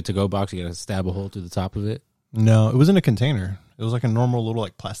actually in a to-go box? You got to stab a hole through the top of it? No, it was in a container. It was like a normal little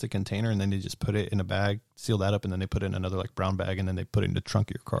like plastic container, and then they just put it in a bag, seal that up, and then they put it in another like brown bag, and then they put it in the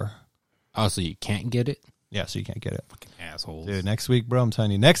trunk of your car. Oh, so you can't get it? Yeah, so you can't get it. Fucking assholes. Dude, next week, bro, I'm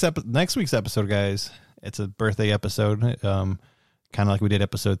telling you. Next week's episode, guys, it's a birthday episode. Kind of like we did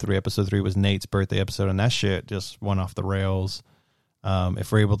episode 3. Episode 3 was Nate's birthday episode, and that shit just went off the rails.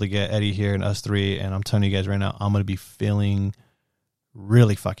 If we're able to get Eddie here and us 3, and I'm telling you guys right now, I'm going to be feeling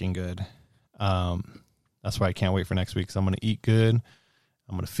really fucking good. That's why I can't wait for next week, because I'm going to eat good,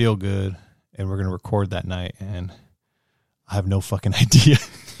 I'm going to feel good, and we're going to record that night, and I have no fucking idea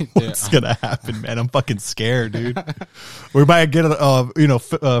what's going to happen, man. I'm fucking scared, dude. We might get,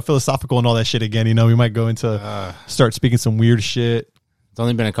 philosophical and all that shit again. We might go into, start speaking some weird shit. It's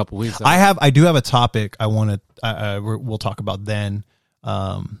only been a couple weeks. I do have a topic I want to, we'll talk about then.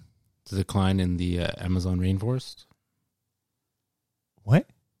 The decline in the Amazon rainforest. What?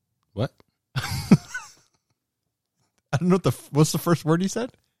 What? I don't know what's the first word you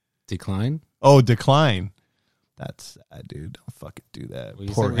said? Decline? Oh, decline. That's sad, dude. Don't fucking do that. Well,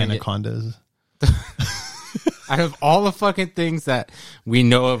 Poor anacondas. Out of all the fucking things that we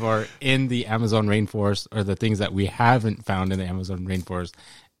know of are in the Amazon rainforest, or the things that we haven't found in the Amazon rainforest,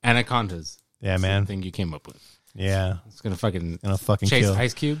 anacondas. Yeah, man. The thing you came up with. Yeah. It's gonna fucking kill. chase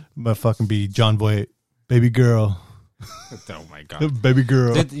Ice Cube. But fucking be John Voight, baby girl. Oh my god, baby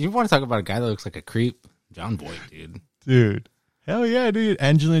girl. Dude, you want to talk about a guy that looks like a creep? John Voight, dude. Hell yeah, dude.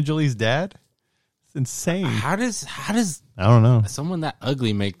 Angelina Jolie's dad. It's insane. How does I don't know. someone that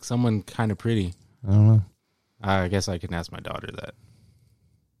ugly make someone kind of pretty? I don't know. I guess I can ask my daughter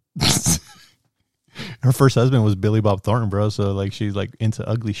that. Her first husband was Billy Bob Thornton, bro. So like she's like into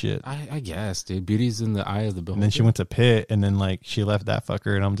ugly shit. I guess, dude. Beauty's in the eye of the beholder. And then she went to Pitt, and then like she left that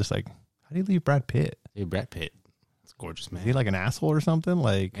fucker, and I'm just like, how do you leave Brad Pitt? Hey, Brad Pitt. It's gorgeous, man. Is he like an asshole or something?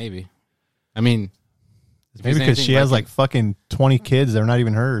 Like Maybe. I mean, maybe because she has like fucking 20 kids. They're not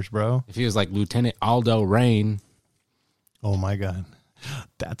even hers, bro. if he was like Lieutenant Aldo Rain, Oh my god,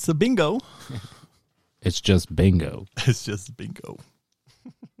 that's a bingo. it's just bingo. It's just bingo.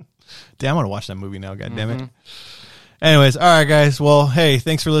 Damn, I want to watch that movie now. God damn it. Anyways, all right, guys. Well, hey,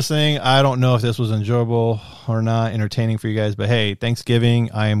 thanks for listening. I don't know if this was enjoyable or not, entertaining for you guys, but hey,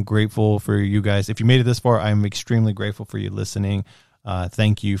 Thanksgiving. I am grateful for you guys. If you made it this far, I'm extremely grateful for you listening.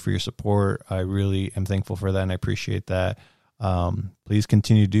 Thank you for your support. I really am thankful for that, and I appreciate that. Please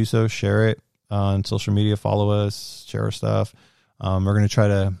continue to do so. Share it on social media. Follow us. Share our stuff. We're going to try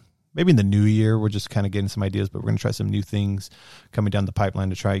to, maybe in the new year, we're just kind of getting some ideas, but we're going to try some new things coming down the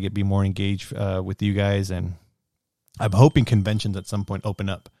pipeline to try to be more engaged with you guys. And I'm hoping conventions at some point open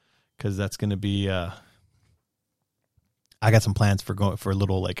up, because that's going to be, I got some plans for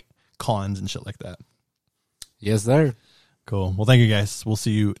little like cons and shit like that. Yes, sir. Cool. Well, thank you guys. We'll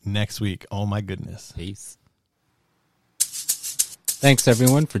see you next week. Oh my goodness. Peace. Thanks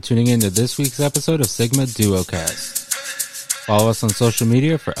everyone for tuning in to this week's episode of Sigma Duocast. Follow us on social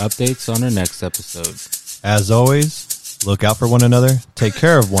media for updates on our next episode. As always, look out for one another, take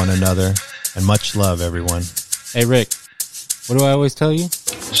care of one another, and much love, everyone. Hey Rick, what do I always tell you?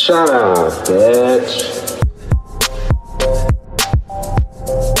 Shut up, bitch.